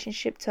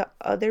relationship to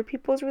other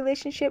people's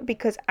relationship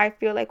because I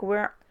feel like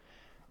we're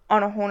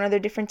on a whole other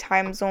different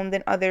time zone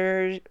than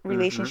other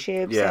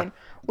relationships. Yeah. And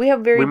we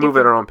have we move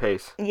at our own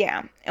pace.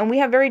 Yeah. And we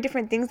have very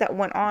different things that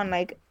went on.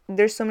 Like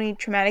there's so many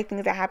traumatic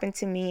things that happened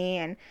to me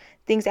and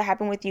things that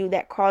happened with you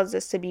that caused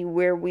us to be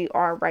where we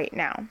are right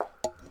now.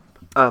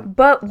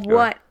 But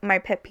what my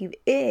pet peeve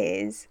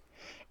is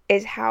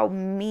how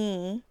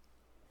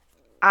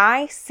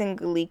I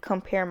singly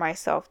compare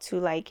myself to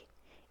like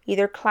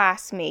either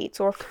classmates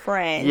or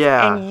friends.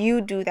 Yeah. And you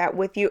do that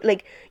with you.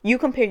 Like you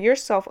compare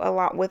yourself a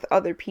lot with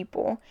other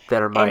people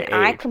that are my age.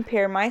 And I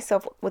compare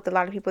myself with a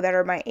lot of people that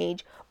are my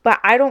age, but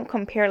I don't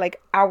compare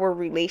like our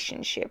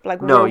relationship,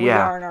 like where we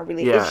are in our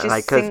relationship. Yeah, it's just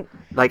like cause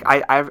like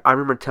I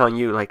remember telling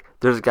you like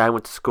there's a guy I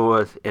went to school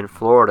with in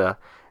Florida.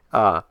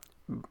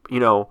 You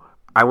know,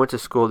 I went to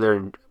school there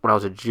when I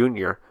was a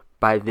junior.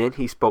 By then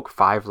he spoke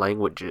 5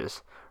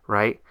 languages,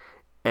 right?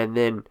 And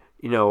then,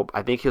 you know,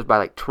 I think he was by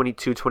like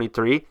 22,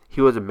 23. He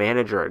was a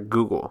manager at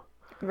Google.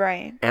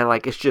 Right. And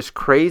like it's just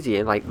crazy.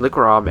 And like look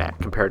where I'm at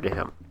compared to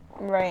him.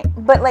 Right.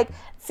 But like,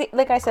 see,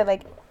 like I said,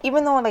 like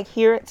even though like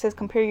here it says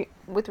compare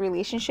with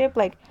relationship,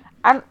 like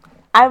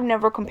I've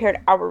never compared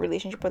our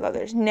relationship with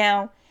others.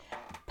 Now,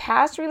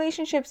 past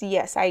relationships,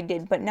 yes, I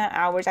did, but not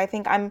ours. I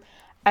think I'm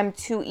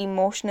too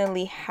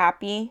emotionally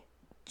happy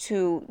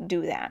to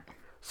do that.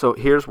 So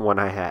here's one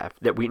I have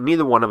that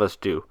neither one of us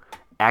do.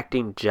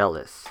 Acting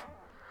jealous.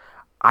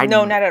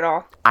 No, not at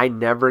all. I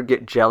never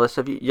get jealous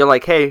of you. You're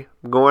like, hey,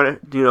 I'm going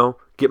to, you know,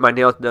 get my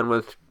nails done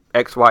with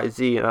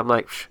XYZ. And I'm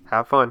like,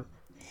 have fun.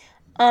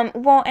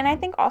 Well, and I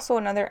think also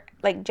another,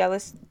 like,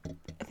 jealous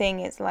thing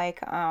is, like,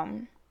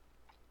 for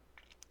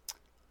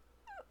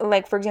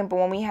example,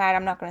 when we had,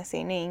 I'm not going to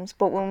say names,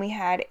 but when we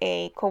had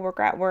a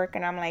coworker at work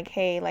and I'm like,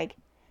 hey, like,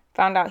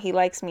 found out he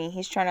likes me.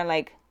 He's trying to,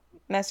 like,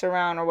 mess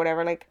around or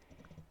whatever, like.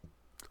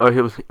 Oh,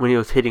 when he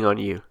was hitting on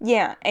you.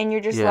 Yeah, and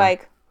you're just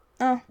like,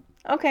 oh,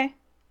 okay.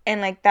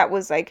 And, like, that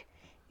was, like,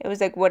 it was,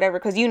 like, whatever,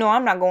 because you know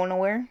I'm not going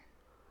nowhere.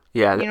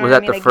 Yeah, you know was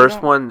that the like,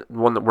 first one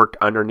that worked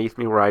underneath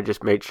me where I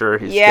just made sure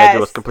his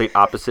schedule was complete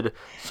opposite?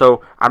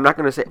 So, I'm not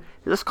going to say,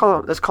 let's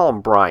call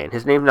him Brian.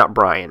 His name's not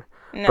Brian,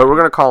 but we're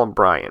going to call him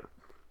Brian.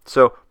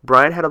 So,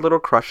 Brian had a little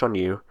crush on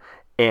you,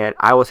 and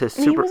I was his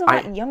He was a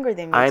lot younger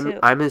than me, too.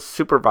 I'm his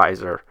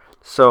supervisor.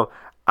 So,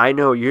 I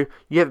know you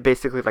have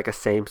basically like a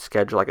same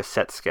schedule, like a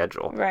set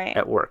schedule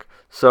at work.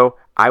 So,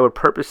 I would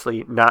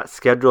purposely not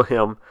schedule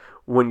him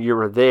when you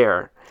were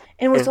there.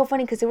 And it was so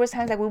funny because there was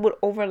times like we would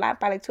overlap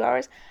by like 2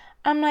 hours.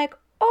 I'm like,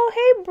 oh,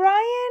 hey,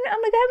 Brian.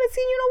 I'm like, I haven't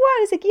seen you in a while.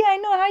 He's like, yeah, I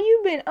know. How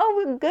you been?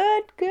 Oh, we're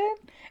good.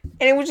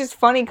 And it was just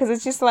funny because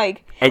it's just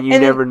like. And you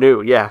never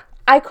knew, yeah.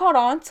 I caught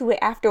on to it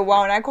after a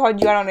while and I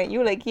called you out on it. You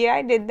were like, yeah,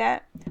 I did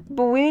that.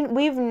 But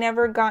we've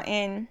never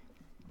gotten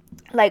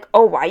like,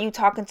 oh, why are you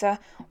talking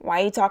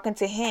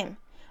to him?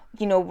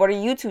 You know, what are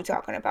you two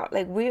talking about?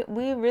 Like, we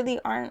really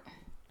aren't.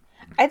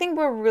 I think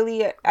we're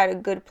really at a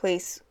good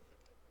place,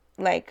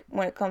 like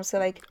when it comes to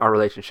like Our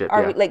relationship,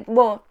 our yeah. like,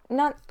 well,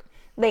 not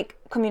like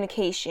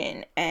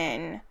communication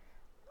and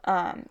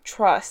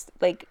trust.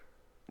 Like,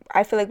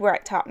 I feel like we're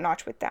at top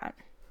notch with that.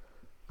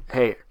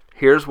 Hey,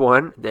 here's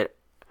one that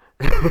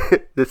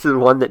this is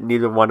one that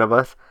neither one of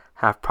us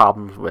have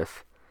problems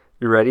with.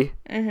 You ready?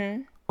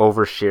 Mm-hmm.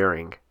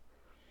 Oversharing.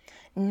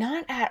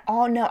 Not at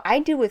all. No, I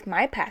did with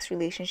my past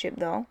relationship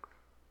though,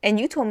 and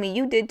you told me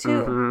you did too.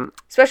 Mm-hmm.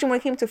 Especially when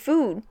it came to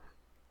food,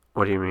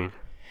 What do you mean?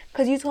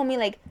 because you told me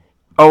like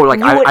Oh, like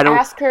you would I don't.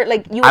 ask her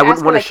like you would I wouldn't ask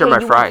her wanna like, share hey, my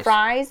you fries. want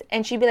fries,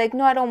 and she'd be like,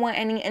 no, I don't want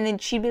any, and then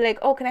she'd be like,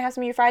 oh, can I have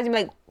some of your fries? And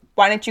be like,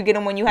 why didn't you get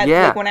them when you had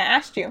Yeah. like when I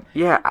asked you?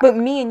 Yeah. But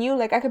me and you,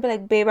 like, I could be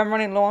like, babe, I'm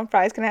running low on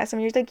fries. Can I have some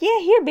of yours? Like, yeah,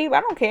 here, babe. I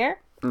don't care.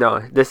 No,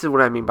 this is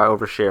what I mean by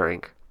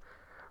oversharing,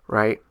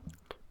 right?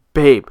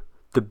 Babe,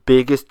 the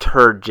biggest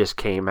turd just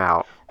came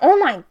out. Oh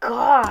my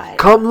god.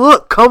 Come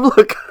look, come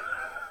look.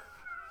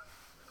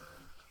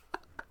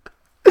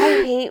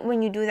 I hate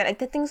when you do that. Like,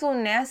 the thing's so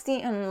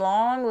nasty and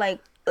long. Like,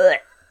 ugh.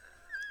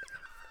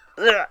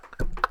 Ugh.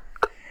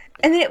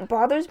 And then it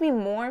bothers me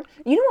more.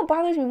 You know what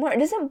bothers me more? It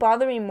doesn't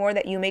bother me more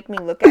that you make me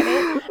look at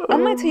it.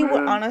 I'm going to tell you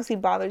what honestly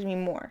bothers me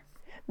more.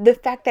 The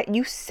fact that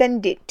you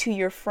send it to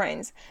your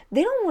friends.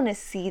 They don't want to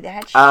see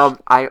that.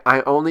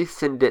 I only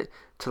send it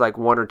to like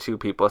one or two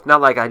people. It's not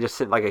like I just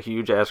sent like a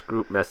huge ass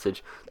group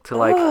message to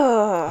like,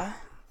 Ugh.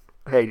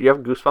 hey, do you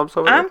have goosebumps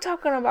over there? I'm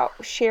talking about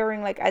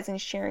sharing, like, as in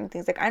sharing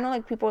things. Like, I know,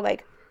 like, people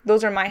like,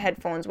 those are my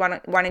headphones. Why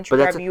don't you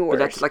grab yours? But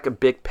that's like a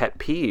big pet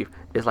peeve.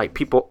 Is like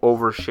people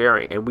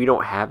oversharing, and we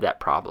don't have that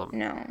problem.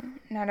 No,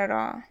 not at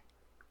all.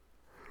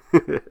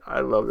 I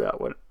love that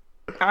one.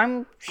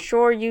 I'm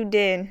sure you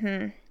did.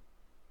 You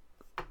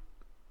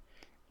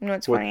know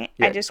what's funny?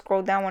 Yeah. I just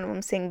scrolled down one of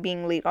them saying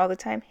being late all the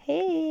time.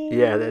 Hey.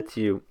 Yeah, that's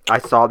you. I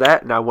saw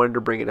that, and I wanted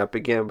to bring it up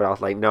again, but I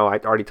was like, no, I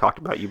already talked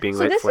about you being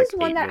So late this for like is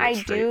one 8 that I minutes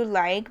straight. do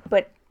like,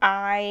 but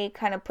I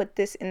kind of put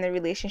this in the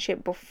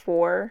relationship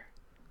before,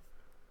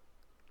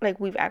 like,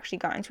 we've actually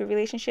gotten into a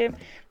relationship.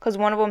 Because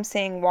one of them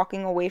saying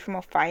walking away from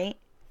a fight.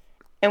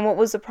 And what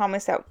was the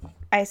promise that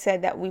I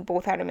said that we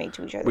both had to make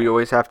to each other? We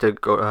always have to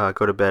go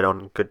to bed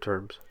on good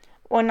terms.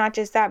 Well, not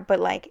just that, but,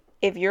 like,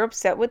 if you're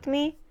upset with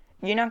me,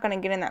 you're not going to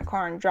get in that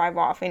car and drive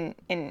off and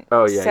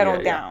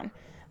settle down.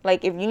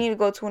 Like, if you need to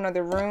go to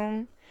another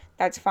room,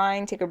 that's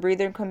fine. Take a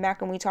breather and come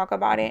back and we talk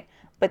about it.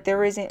 But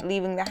there isn't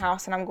leaving the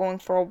house and I'm going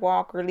for a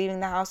walk, or leaving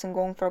the house and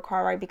going for a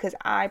car ride, because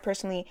I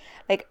personally,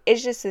 like,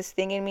 it's just this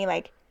thing in me,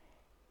 like,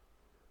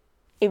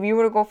 if you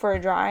were to go for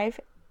a drive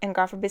and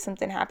God forbid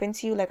something happened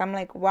to you, like, I'm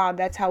like, wow,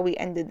 that's how we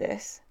ended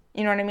this.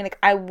 You know what I mean? Like,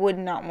 I would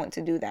not want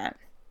to do that.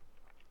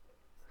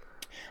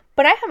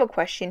 But I have a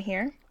question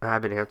here. I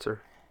have an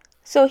answer.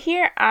 So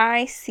here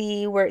I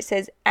see where it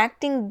says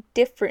acting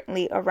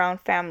differently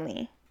around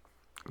family.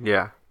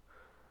 Yeah.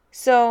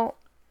 So,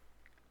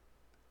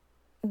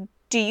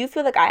 do you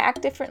feel like I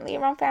act differently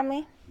around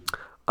family?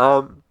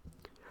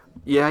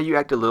 Yeah, you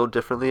act a little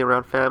differently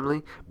around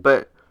family,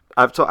 but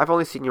I've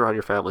only seen you around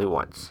your family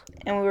once.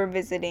 And we were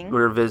visiting. We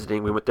were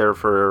visiting. We went there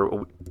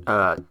for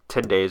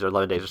 10 days or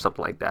 11 days or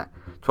something like that.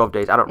 12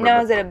 days. I don't remember.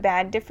 Now, is it a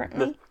bad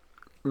differently?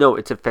 No,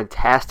 it's a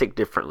fantastic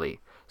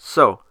differently.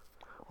 So,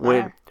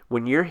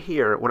 when you're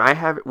here,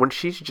 when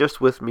she's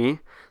just with me,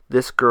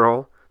 this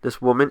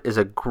woman is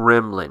a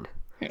gremlin.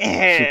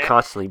 She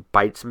constantly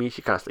bites me.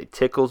 She constantly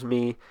tickles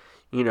me.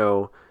 You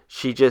know,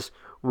 she just,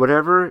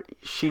 whatever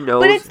she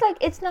knows. But it's like,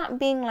 it's not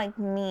being like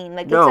mean.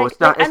 Like, No, it's it's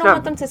not. Like, It's I don't not.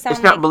 want them to sound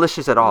It's not like,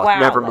 malicious at all. wow,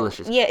 It's never like,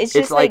 malicious. yeah, it's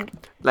just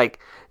like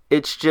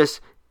it's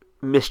just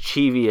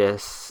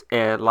mischievous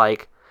and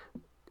like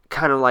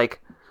kind of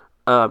like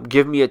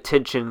give me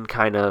attention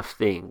kind of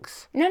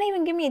things. not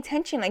even give me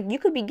attention. Like, you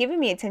could be giving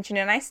me attention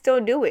and I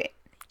still do it.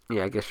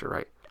 Yeah, I guess you're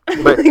right.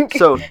 But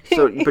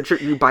but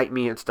you bite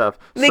me and stuff.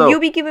 Like, so, you'll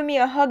be giving me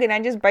a hug and I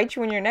just bite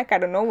you in your neck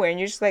out of nowhere, and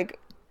you're just like,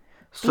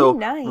 be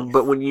nice.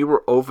 But when you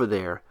were over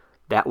there,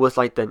 that was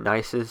like the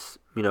nicest,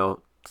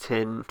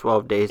 10,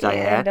 12 days I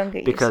Yeah, had, don't get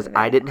used because to that.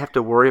 I didn't have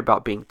to worry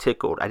about being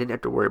tickled. I didn't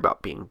have to worry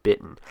about being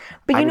bitten.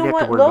 But I you didn't know have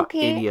what, to worry about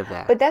low-key, any of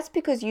that. but that's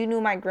because you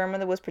knew my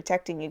grandmother was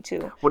protecting you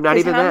too. Well, not 'Cause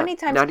even how that. many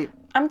times,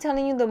 I'm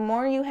telling you, the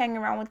more you hang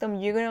around with them,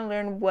 you're going to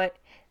learn what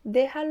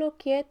déjalo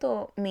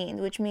quieto means,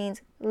 which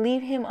means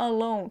leave him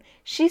alone.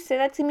 She said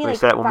that to me like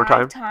say that one more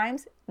 5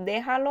 times.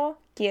 Déjalo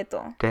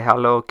quieto.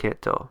 Déjalo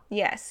quieto.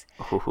 Yes.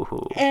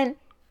 Ooh. And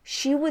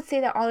she would say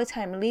that all the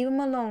time. Leave him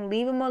alone,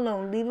 leave him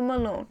alone, leave him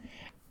alone.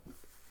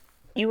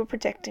 You were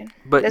protected.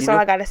 But that's all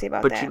I got to say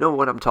about that. But you know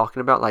what I'm talking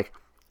about? Like,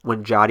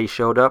 when Jody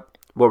showed up,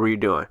 what were you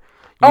doing?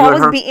 I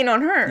was beating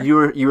on her. You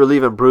were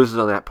leaving bruises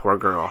on that poor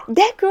girl.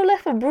 That girl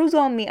left a bruise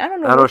on me. I don't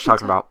know I know what you're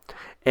talking about.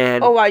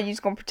 And oh, wow, you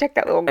just going to protect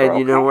that little girl. And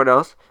you know what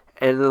else?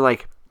 And then,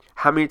 like,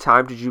 how many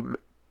times did you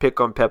pick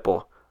on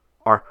Pepple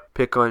or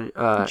pick on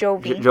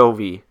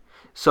Jovi?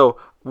 So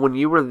when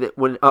you were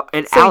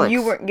and so Alex,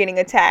 you weren't getting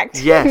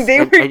attacked. Yes,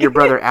 and your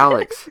brother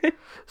Alex.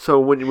 So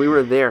when we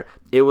were there,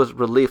 it was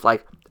relief.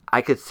 Like,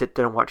 I could sit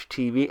there and watch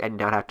TV and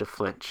not have to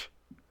flinch.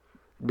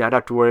 not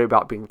have to worry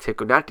about being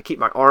tickled, not to keep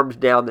my arms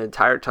down the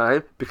entire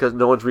time because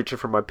no one's reaching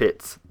for my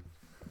pits.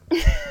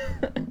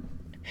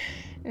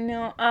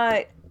 No,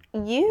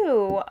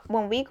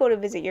 when we go to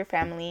visit your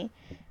family,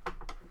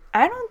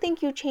 I don't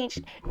think you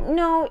changed.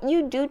 No,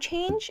 you do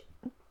change,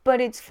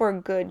 but it's for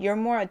good. You're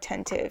more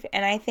attentive,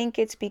 and I think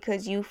it's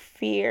because you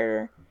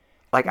fear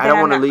Like, that I don't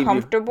I'm want to not leave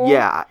comfortable. you.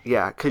 Yeah,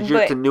 because it's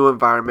But a new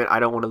environment. I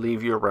don't want to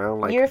leave you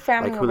around. Like, your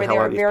family like, who the over hell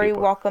there are are these very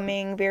people?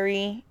 welcoming,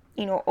 very,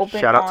 open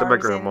Shout out to my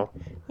arms, grandma.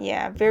 and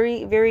yeah,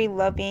 very, very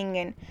loving.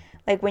 And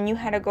like when you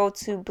had to go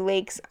to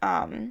Blake's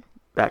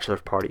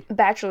Bachelor's party.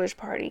 bachelor's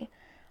party,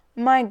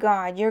 my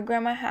God, your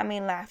grandma had me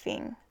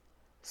laughing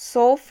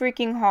so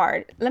freaking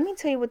hard. Let me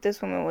tell you what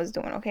this woman was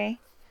doing, okay?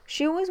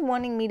 She was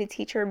wanting me to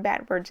teach her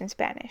bad words in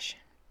Spanish.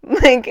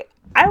 Like,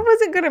 I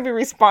wasn't gonna be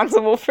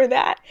responsible for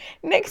that.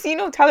 Next,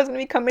 Tyler's gonna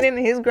be coming in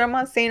and his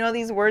grandma's saying all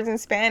these words in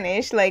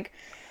Spanish. Like,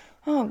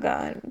 oh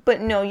God.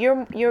 But no,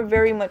 you're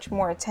very much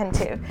more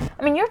attentive.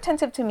 I mean, you're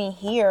attentive to me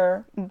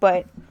here,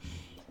 but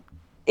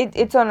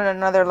it's on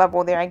another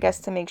level there, I guess,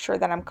 to make sure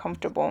that I'm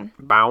comfortable.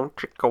 Bow,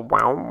 chicka,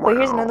 wow, wow. But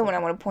here's another one I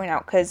want to point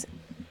out, because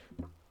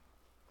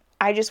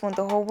I just want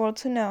the whole world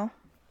to know.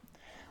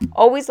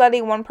 Always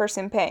letting one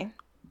person pay.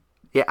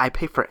 Yeah, I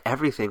pay for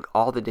everything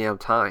all the damn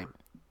time.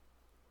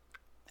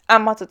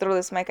 I'm about to throw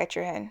this mic at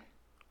your head.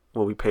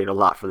 Well, we paid a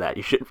lot for that.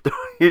 You shouldn't.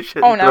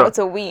 Oh, now it's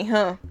a we,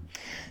 huh?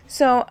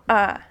 So,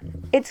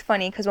 it's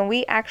funny because when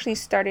we actually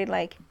started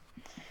like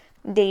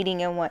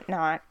dating and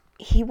whatnot,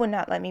 he would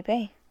not let me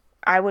pay.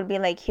 I would be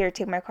like, "Here,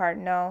 take my card."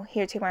 No,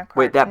 here, take my card.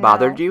 Wait, that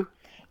bothered you?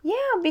 Yeah,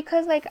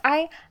 because like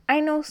I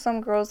know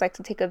some girls like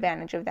to take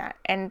advantage of that,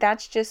 and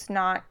that's just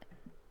not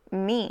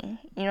me.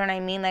 You know what I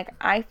mean? Like,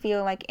 I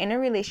feel like in a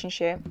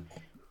relationship,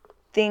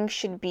 things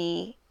should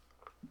be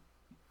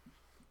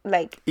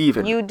like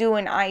Even. you do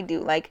and I do.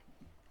 Like,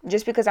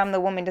 just because I'm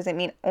the woman doesn't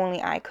mean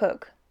only I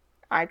cook.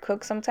 I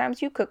cook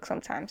sometimes, you cook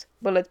sometimes.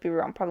 But let's be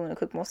real, I'm probably gonna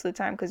cook most of the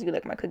time because you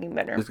like my cooking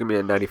better. It's gonna be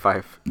a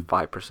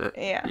 95.5%.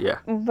 Yeah. Yeah.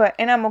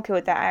 And I'm okay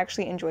with that. I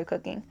actually enjoy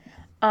cooking.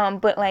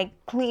 But like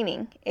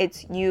cleaning,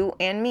 it's you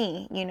and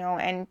me,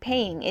 and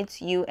paying,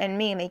 it's you and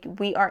me. Like,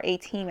 we are a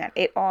team at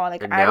it all.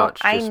 Like, And now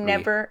it's just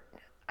me.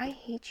 I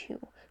hate you.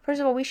 First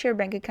of all, we share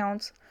bank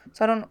accounts.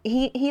 So I don't,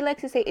 he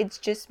likes to say it's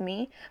just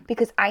me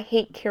because I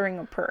hate carrying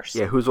a purse.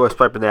 Yeah, who's always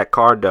swiping that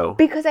card though?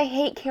 Because I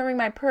hate carrying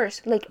my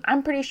purse. Like,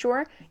 I'm pretty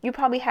sure you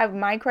probably have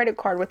my credit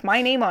card with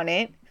my name on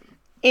it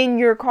in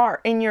your car,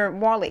 in your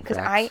wallet. Because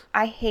I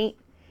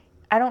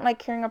don't like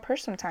carrying a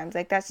purse sometimes.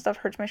 Like, that stuff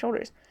hurts my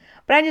shoulders.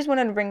 But I just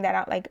wanted to bring that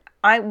out. Like,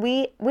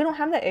 we don't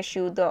have that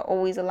issue, the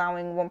always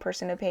allowing one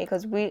person to pay.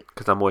 Because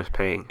I'm always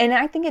paying. And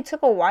I think it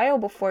took a while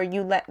before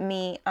you let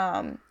me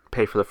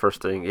pay for the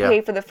first thing, yeah.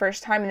 Pay for the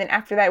first time. And then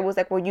after that, it was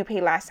like, well, you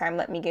paid last time.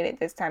 Let me get it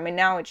this time. And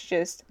now it's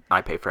just...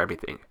 I pay for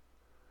everything.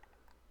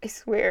 I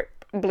swear,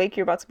 Blake,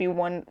 you're about to be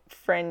one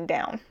friend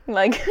down.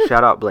 Like...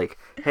 Shout out, Blake.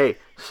 Hey,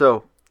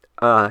 so...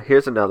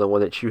 here's another one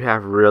that you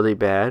have really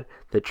bad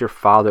that your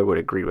father would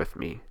agree with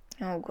me.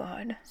 Oh,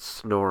 God.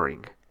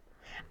 Snoring.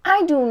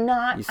 I do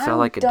not. You sound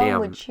like a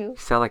damn. You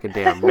sound like a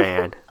damn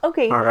man.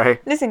 Okay. All right.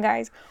 Listen,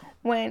 guys.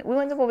 When we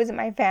went to go visit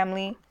my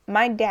family,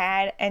 my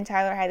dad and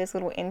Tyler had this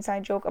little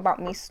inside joke about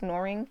me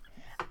snoring.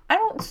 I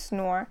don't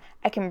snore.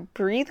 I can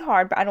breathe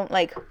hard, but I don't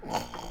like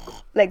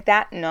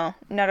that. No,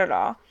 not at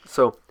all.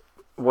 So,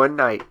 one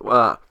night,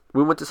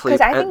 we went to sleep.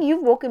 Because I think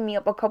you've woken me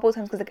up a couple of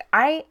times. Because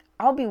like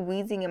I'll be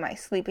wheezing in my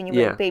sleep, and you'll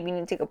be like, "Babe, you need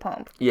to take a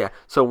pump." Yeah.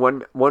 So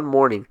one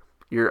morning,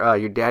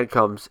 your dad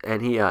comes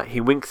and he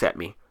winks at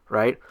me,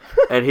 right?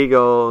 And he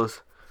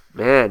goes,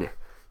 "Man,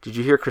 did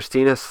you hear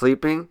Christina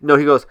sleeping?" No,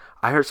 he goes,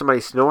 "I heard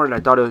somebody snoring. I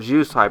thought it was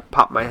you, so I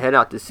popped my head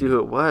out to see who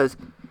it was,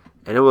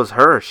 and it was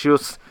her. She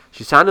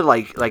sounded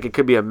like it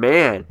could be a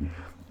man."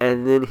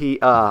 And then he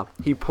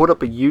pulled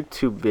up a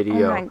YouTube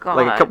video. Oh my God.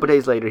 Like a couple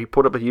days later, he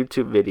pulled up a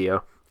YouTube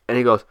video, and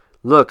he goes,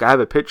 "Look, I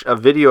have a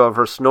video of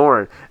her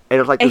snoring." And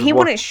it was like, and he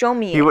wouldn't show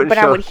me it, but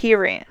I would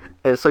hear it.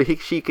 And so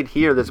she could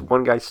hear this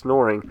one guy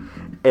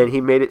snoring, and he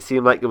made it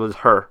seem like it was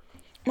her.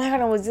 My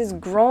God, I was this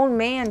grown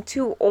man,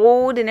 too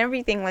old and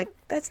everything. Like,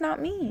 that's not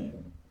me.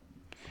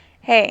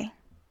 Hey,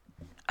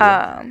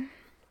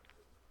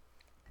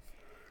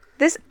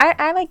 this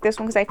I like this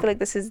one because I feel like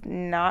this is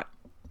not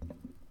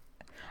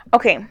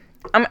okay.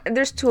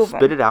 There's two of them.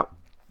 Spit it out.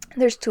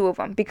 There's two of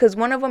them because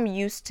one of them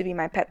used to be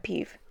my pet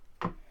peeve.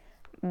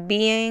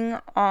 Being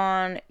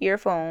on your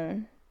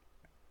phone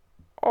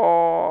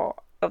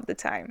all of the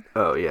time.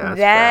 Oh yeah.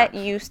 That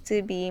used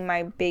to be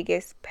my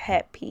biggest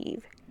pet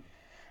peeve.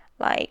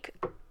 Like,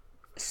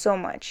 so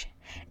much.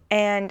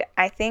 And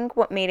I think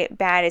what made it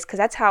bad is because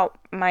that's how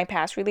my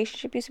past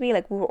relationship used to be.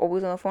 Like, we were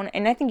always on the phone.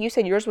 And I think you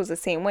said yours was the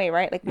same way,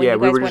 right? Like, when you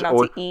guys went out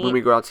to eat. When we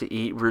go out to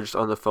eat, we were just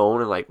on the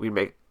phone and, like, we'd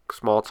make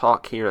small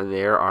talk here and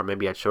there. Or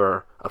maybe I'd show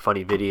her a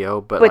funny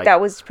video. But like, that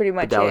was pretty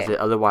much it. That was it.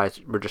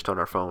 Otherwise, we're just on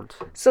our phones.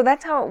 So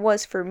that's how it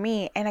was for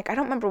me. And, like, I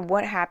don't remember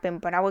what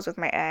happened, but I was with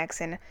my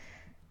ex. And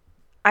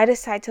I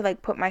decided to,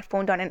 like, put my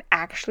phone down and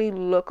actually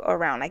look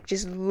around. Like,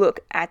 just look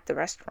at the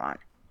restaurant.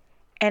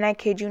 And I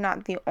kid you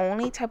not, the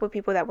only type of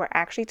people that were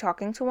actually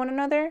talking to one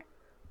another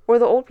or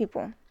the old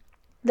people,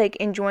 like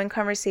enjoying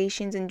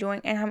conversations, and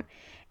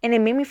it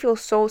made me feel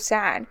so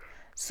sad.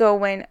 So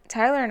when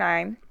Tyler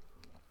and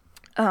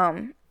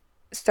I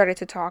started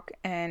to talk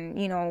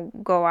and,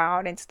 go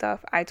out and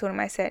stuff, I told him,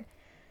 I said,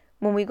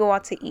 when we go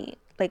out to eat,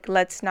 like,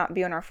 let's not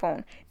be on our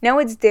phone. Now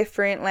it's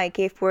different, like,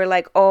 if we're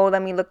like, oh,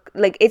 let me look,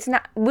 like, it's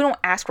not, we don't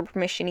ask for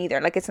permission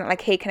either. Like, it's not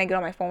like, hey, can I get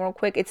on my phone real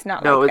quick? It's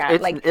not No, like that.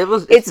 it's, Like,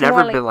 it's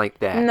never more been like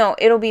that. No,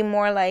 it'll be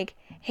more like,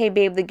 hey,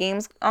 babe, the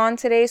game's on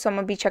today, so I'm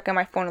gonna be checking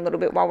my phone a little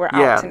bit while we're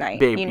out tonight.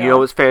 Babe, you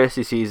know it's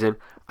fantasy season.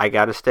 I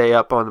gotta stay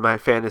up on my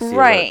fantasy.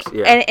 Right.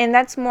 Alerts. Yeah. And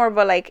that's more of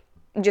a, like,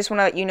 just want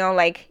to let you know,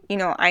 like,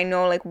 I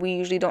know, like, we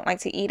usually don't like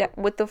to eat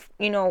with the,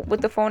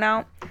 with the phone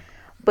out.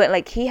 But,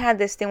 like, he had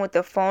this thing with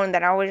the phone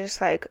that I was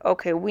just like,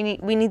 okay, we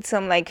need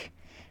some, like,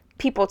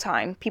 people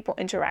time, people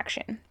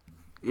interaction.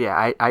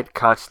 Yeah, I'd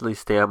constantly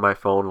stay on my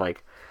phone,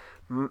 like,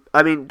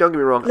 I mean, don't get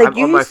me wrong, like,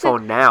 I'm on my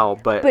phone now,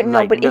 but no,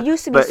 like, but it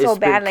used to be so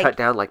bad, like, cut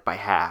down, like, by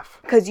half.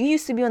 Because you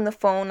used to be on the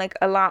phone, like,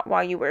 a lot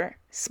while you were,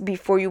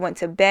 before you went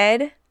to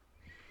bed.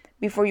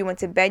 Before you went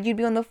to bed, you'd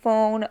be on the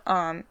phone.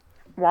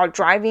 While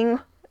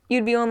driving,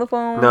 you'd be on the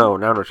phone. No,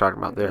 now we're talking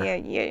about there.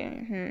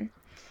 Yeah.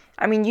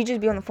 I mean, you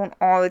just be on the phone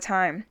all the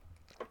time.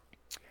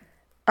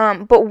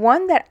 But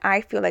one that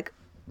I feel like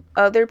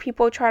other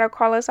people try to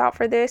call us out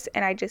for this,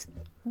 and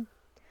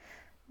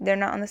they're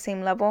not on the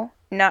same level,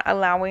 not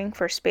allowing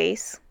for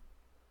space.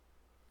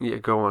 Yeah,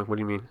 go on. What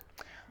do you mean?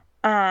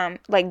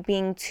 Like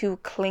being too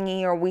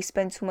clingy, or we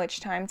spend too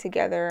much time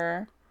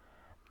together.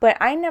 But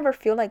I never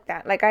feel like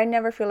that. Like, I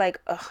never feel like,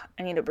 ugh,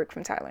 I need a break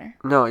from Tyler.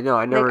 No,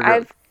 I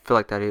never feel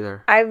like that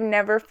either. I've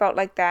never felt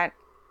like that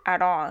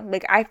at all.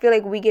 Like, I feel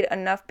like we get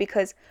enough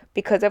because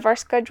of our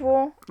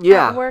schedule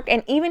at work.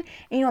 And even,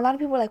 a lot of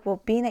people are like,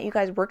 well, being that you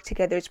guys work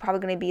together, it's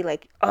probably going to be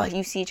like, oh,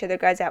 you see each other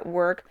guys at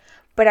work.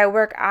 But at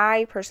work,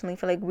 I personally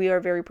feel like we are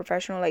very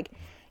professional. Like,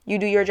 you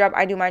do your job,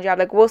 I do my job.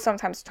 Like, we'll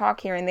sometimes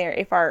talk here and there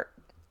if our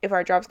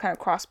jobs kind of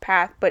cross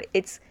path, but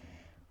it's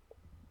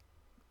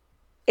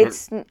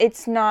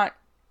not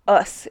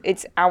us.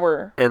 It's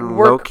our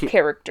work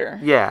character.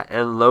 Yeah,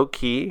 and low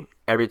key,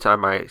 every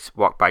time I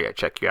walk by, I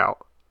check you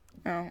out.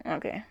 Oh,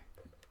 okay.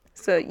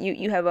 So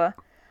you have a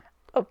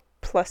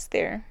plus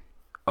there.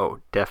 Oh,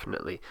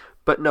 definitely.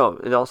 But no,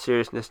 in all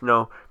seriousness,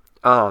 no.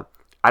 I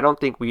don't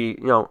think we,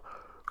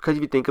 because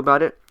if you think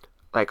about it,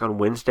 like on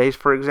Wednesdays,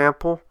 for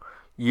example,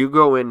 you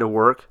go into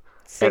work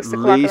at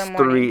least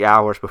 3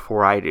 hours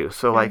before I do.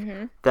 So, like,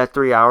 that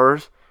 3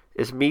 hours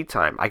is me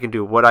time. I can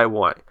do what I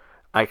want.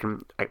 I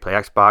can play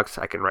Xbox.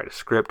 I can write a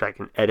script. I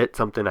can edit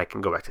something. I can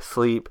go back to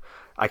sleep.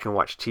 I can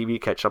watch TV,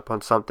 catch up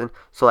on something.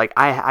 So, like,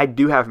 I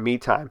do have me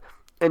time.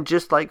 And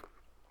just, like,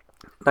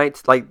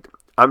 nights, like,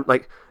 I'm,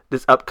 like,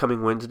 this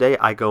upcoming Wednesday,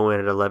 I go in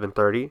at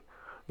 11:30,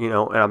 and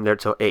I'm there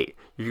till 8.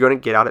 You're going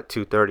to get out at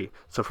 2:30.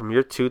 So, from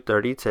your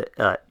 2:30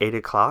 to 8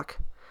 o'clock,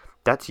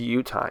 that's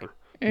you time.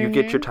 You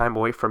get your time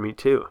away from me,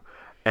 too.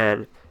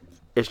 And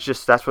it's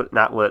just, it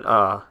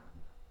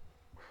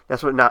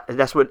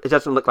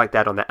doesn't look like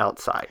that on the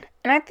outside.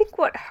 And I think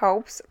what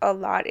helps a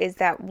lot is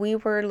that we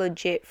were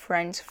legit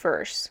friends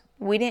first.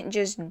 We didn't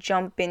just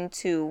jump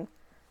into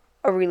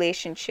a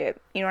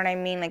relationship. You know what I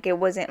mean? Like, it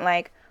wasn't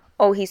like,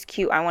 oh, he's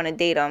cute, I want to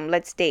date him,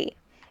 let's date.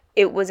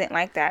 It wasn't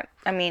like that.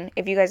 I mean,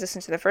 if you guys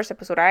listen to the first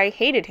episode, I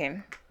hated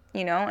him,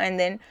 and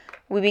then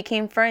we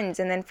became friends.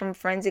 And then from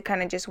friends, it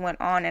kind of just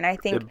went on. And I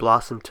think it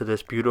blossomed to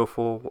this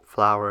beautiful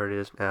flower it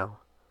is now.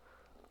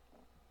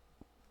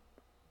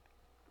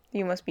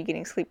 You must be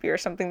getting sleepy or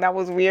something. That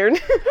was weird.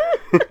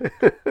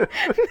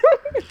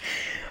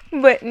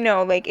 But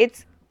no, like,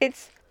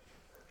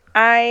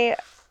 I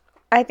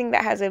think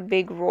that has a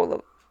big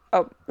role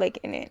of like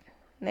in it.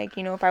 Like,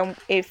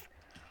 if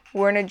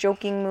we're in a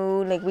joking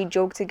mood, like, we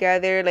joke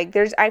together. Like,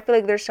 I feel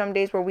like there's some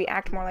days where we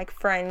act more like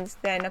friends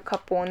than a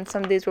couple, and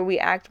some days where we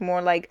act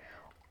more like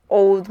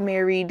old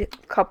married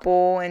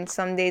couple, and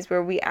some days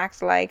where we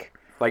act like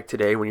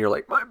today when you're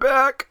like, my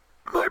back.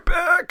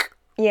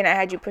 Yeah, and I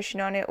had you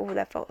pushing on it. Oh,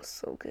 that felt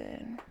so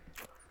good.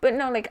 But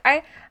no, like,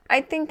 I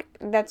think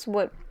that's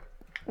what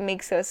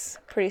makes us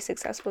pretty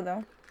successful,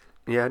 though.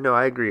 Yeah, no,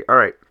 I agree. All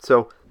right,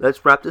 so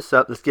let's wrap this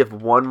up. Let's give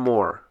one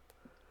more.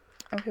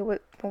 Okay, well,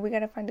 we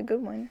gotta find a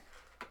good one.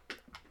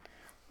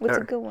 What's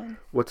a good one?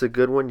 What's a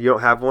good one? You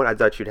don't have one? I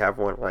thought you'd have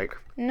one, like...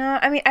 No,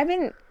 I mean, I've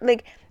been,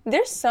 like,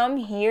 there's some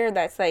here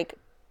that's, like,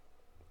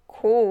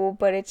 cool,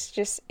 but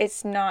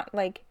it's not,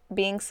 like,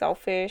 being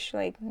selfish.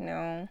 Like,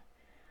 no.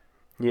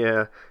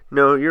 Yeah.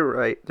 No, you're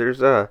right.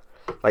 There's,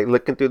 like,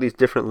 looking through these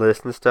different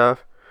lists and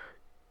stuff,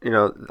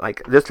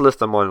 like, this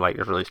list I'm on, like,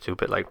 is really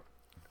stupid. Like,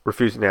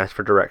 refusing to ask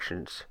for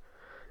directions.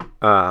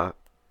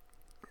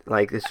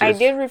 Like, it's just... I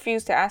did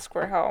refuse to ask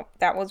for help.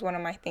 That was one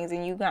of my things,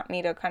 and you got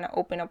me to kind of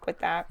open up with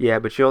that. Yeah,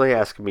 but you only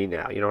ask me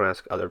now. You don't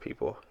ask other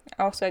people.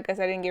 Also, I guess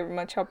I didn't give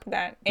much help with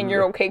that. And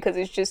you're okay because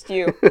it's just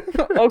you.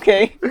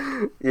 Okay.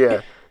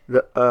 Yeah.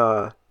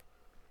 I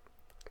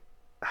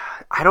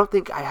don't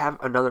think I have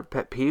another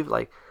pet peeve.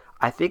 Like,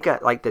 I think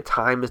like the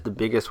time is the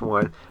biggest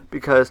one,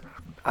 because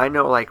I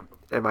know, like,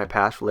 in my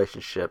past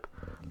relationship,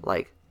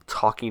 like,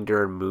 talking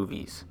during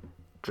movies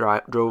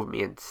drove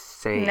me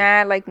insane. Nah,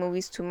 I like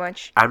movies too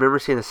much. I remember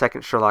seeing the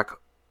second Sherlock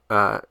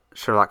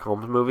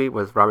Holmes movie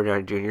with Robert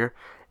Downey Jr.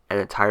 And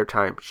the entire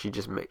time she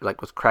just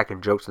was cracking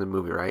jokes in the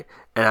movie, right?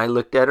 And I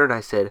looked at her and I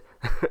said,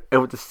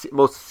 and with the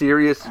most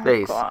serious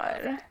face,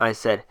 God. I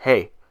said,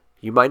 "Hey,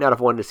 you might not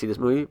have wanted to see this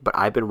movie, but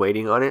I've been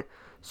waiting on it.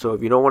 So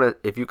if you don't want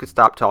to, if you could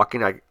stop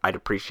talking, I'd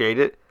appreciate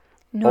it.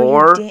 No,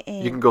 or you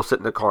didn't. You can go sit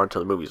in the car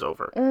until the movie's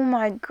over." Oh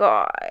my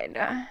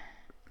God.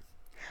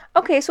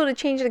 Okay, so to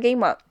change the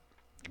game up,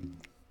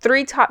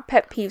 3 top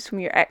pet peeves from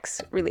your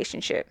ex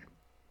relationship,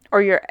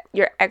 or your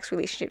ex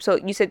relationship. So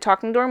you said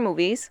talking during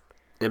movies.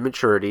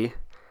 Immaturity.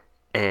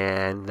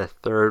 And the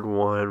third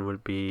one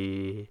would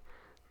be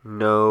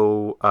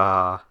no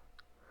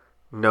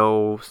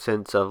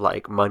sense of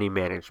like money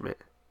management.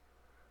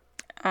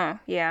 Oh,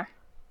 yeah.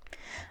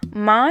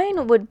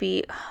 Mine would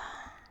be,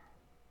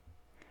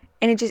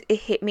 and it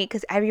hit me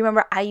because I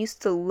remember I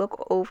used to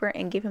look over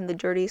and give him the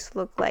dirtiest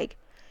look, like,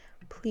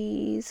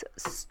 please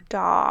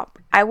stop.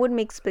 I would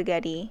make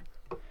spaghetti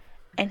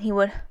and he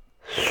would,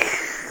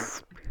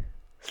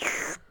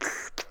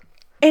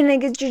 and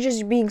like, you're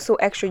just being so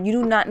extra. You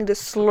do not need to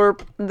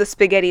slurp the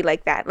spaghetti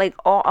like that, like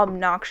all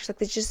obnoxious.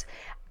 Like, it's just,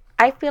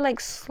 I feel like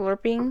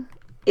slurping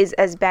is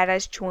as bad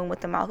as chewing with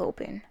the mouth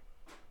open.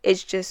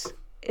 It's just,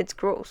 it's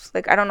gross.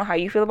 Like, I don't know how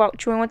you feel about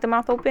chewing with the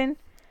mouth open,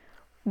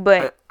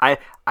 but I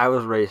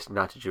was raised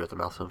not to chew with the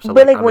mouth open. So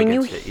but like I'm when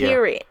you against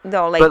hear it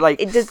though, like, but, like,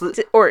 it just,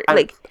 or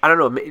like I don't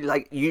know,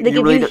 like you if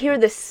really you hear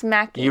the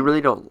smacking, you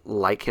really don't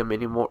like him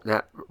anymore,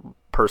 that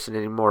person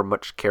anymore,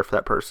 much care for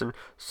that person.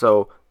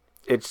 So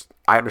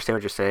I understand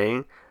what you're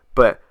saying,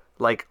 but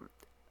like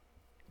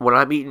when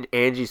I'm eating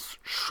Angie's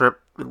shrimp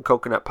and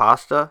coconut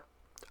pasta,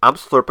 I'm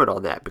slurping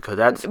on that because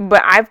that's.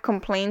 But I've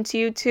complained to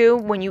you too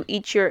when you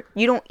eat you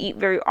don't eat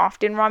very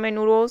often ramen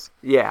noodles.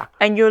 Yeah.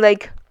 And you're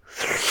like,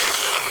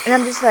 and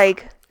I'm just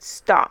like,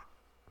 stop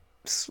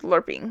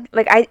slurping.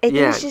 Like I think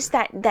it's just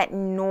that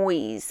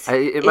noise.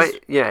 It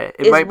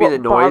might be the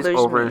noise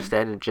over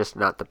instead and just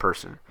not the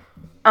person.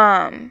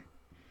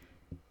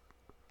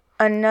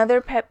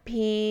 Another pet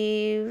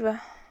peeve.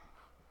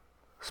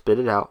 Spit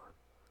it out.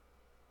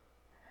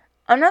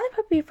 Another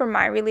pet peeve for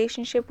my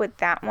relationship with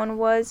that one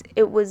was,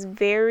 it was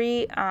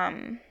very,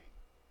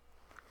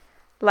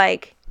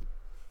 like,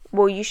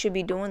 well, you should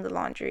be doing the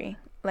laundry.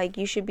 Like,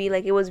 you should be,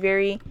 like, it was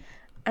very,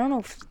 I don't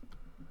know.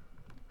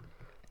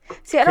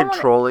 I don't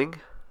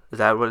controlling? Is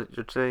that what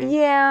you're saying?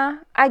 Yeah,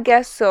 I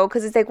guess so.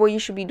 Because it's like, well, you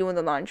should be doing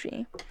the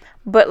laundry.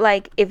 But,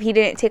 like, if he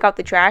didn't take out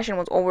the trash and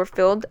was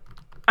overfilled,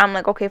 I'm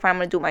like, okay, fine, I'm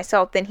going to do it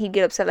myself. Then he'd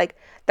get upset, like,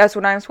 that's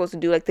what I'm supposed to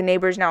do. Like, the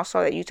neighbors now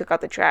saw that you took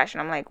out the trash.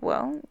 And I'm like,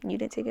 well, you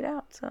didn't take it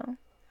out, so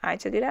I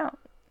took it out.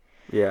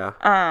 Yeah.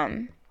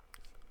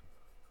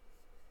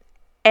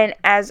 And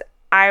as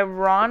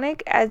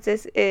ironic as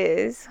this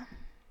is,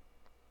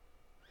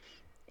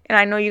 and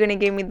I know you're going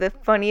to give me the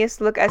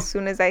funniest look as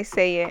soon as I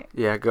say it.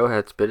 Yeah, go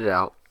ahead, spit it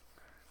out.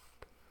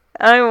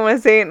 I don't even want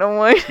to say it no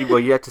more. Well,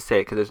 you have to say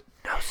it because there's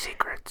no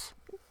secrets.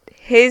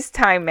 His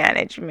time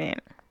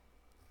management.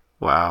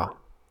 Wow.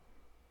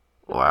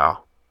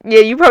 Yeah,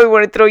 you probably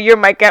want to throw your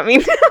mic at me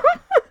now.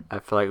 I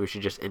feel like we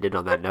should just end it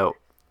on that note.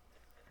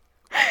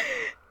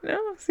 No,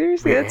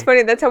 seriously, that's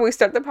funny. That's how we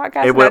start the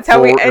podcast. That's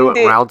how we end it. Went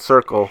it. round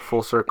circle,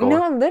 full circle.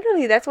 No,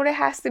 literally, that's what it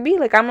has to be.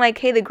 Like, I'm like,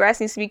 hey, the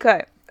grass needs to be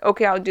cut.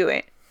 Okay, I'll do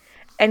it.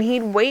 And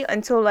he'd wait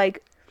until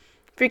like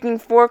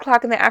freaking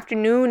 4:00 in the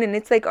afternoon, and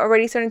it's like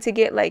already starting to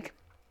get like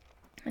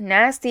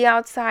nasty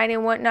outside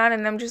and whatnot.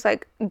 And I'm just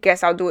like,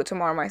 guess I'll do it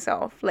tomorrow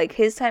myself. Like,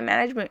 his time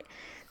management,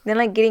 then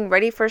like getting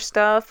ready for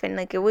stuff, and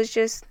like it was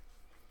just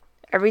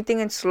everything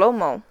in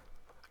slow-mo.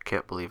 I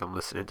can't believe I'm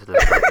listening to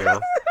this right now.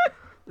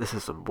 This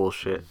is some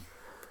bullshit.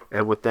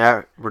 And with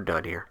that, we're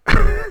done here.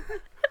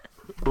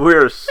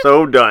 We're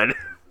so done.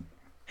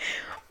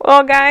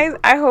 Well, guys,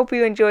 I hope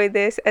you enjoyed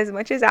this as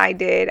much as I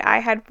did. I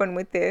had fun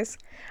with this.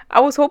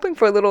 I was hoping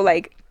for a little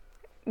like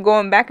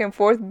going back and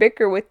forth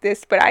bicker with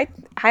this, but I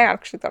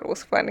actually thought it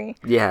was funny.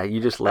 Yeah,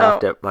 you just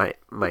laughed at my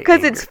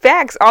because it's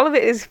facts. All of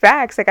it is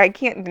facts. Like, I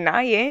can't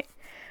deny it.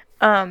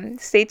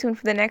 Stay tuned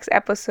for the next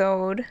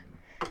episode.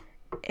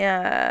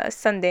 Next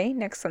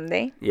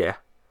Sunday. Yeah.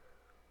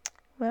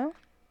 Well,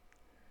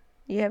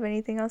 you have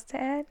anything else to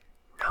add?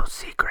 No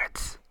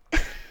secrets.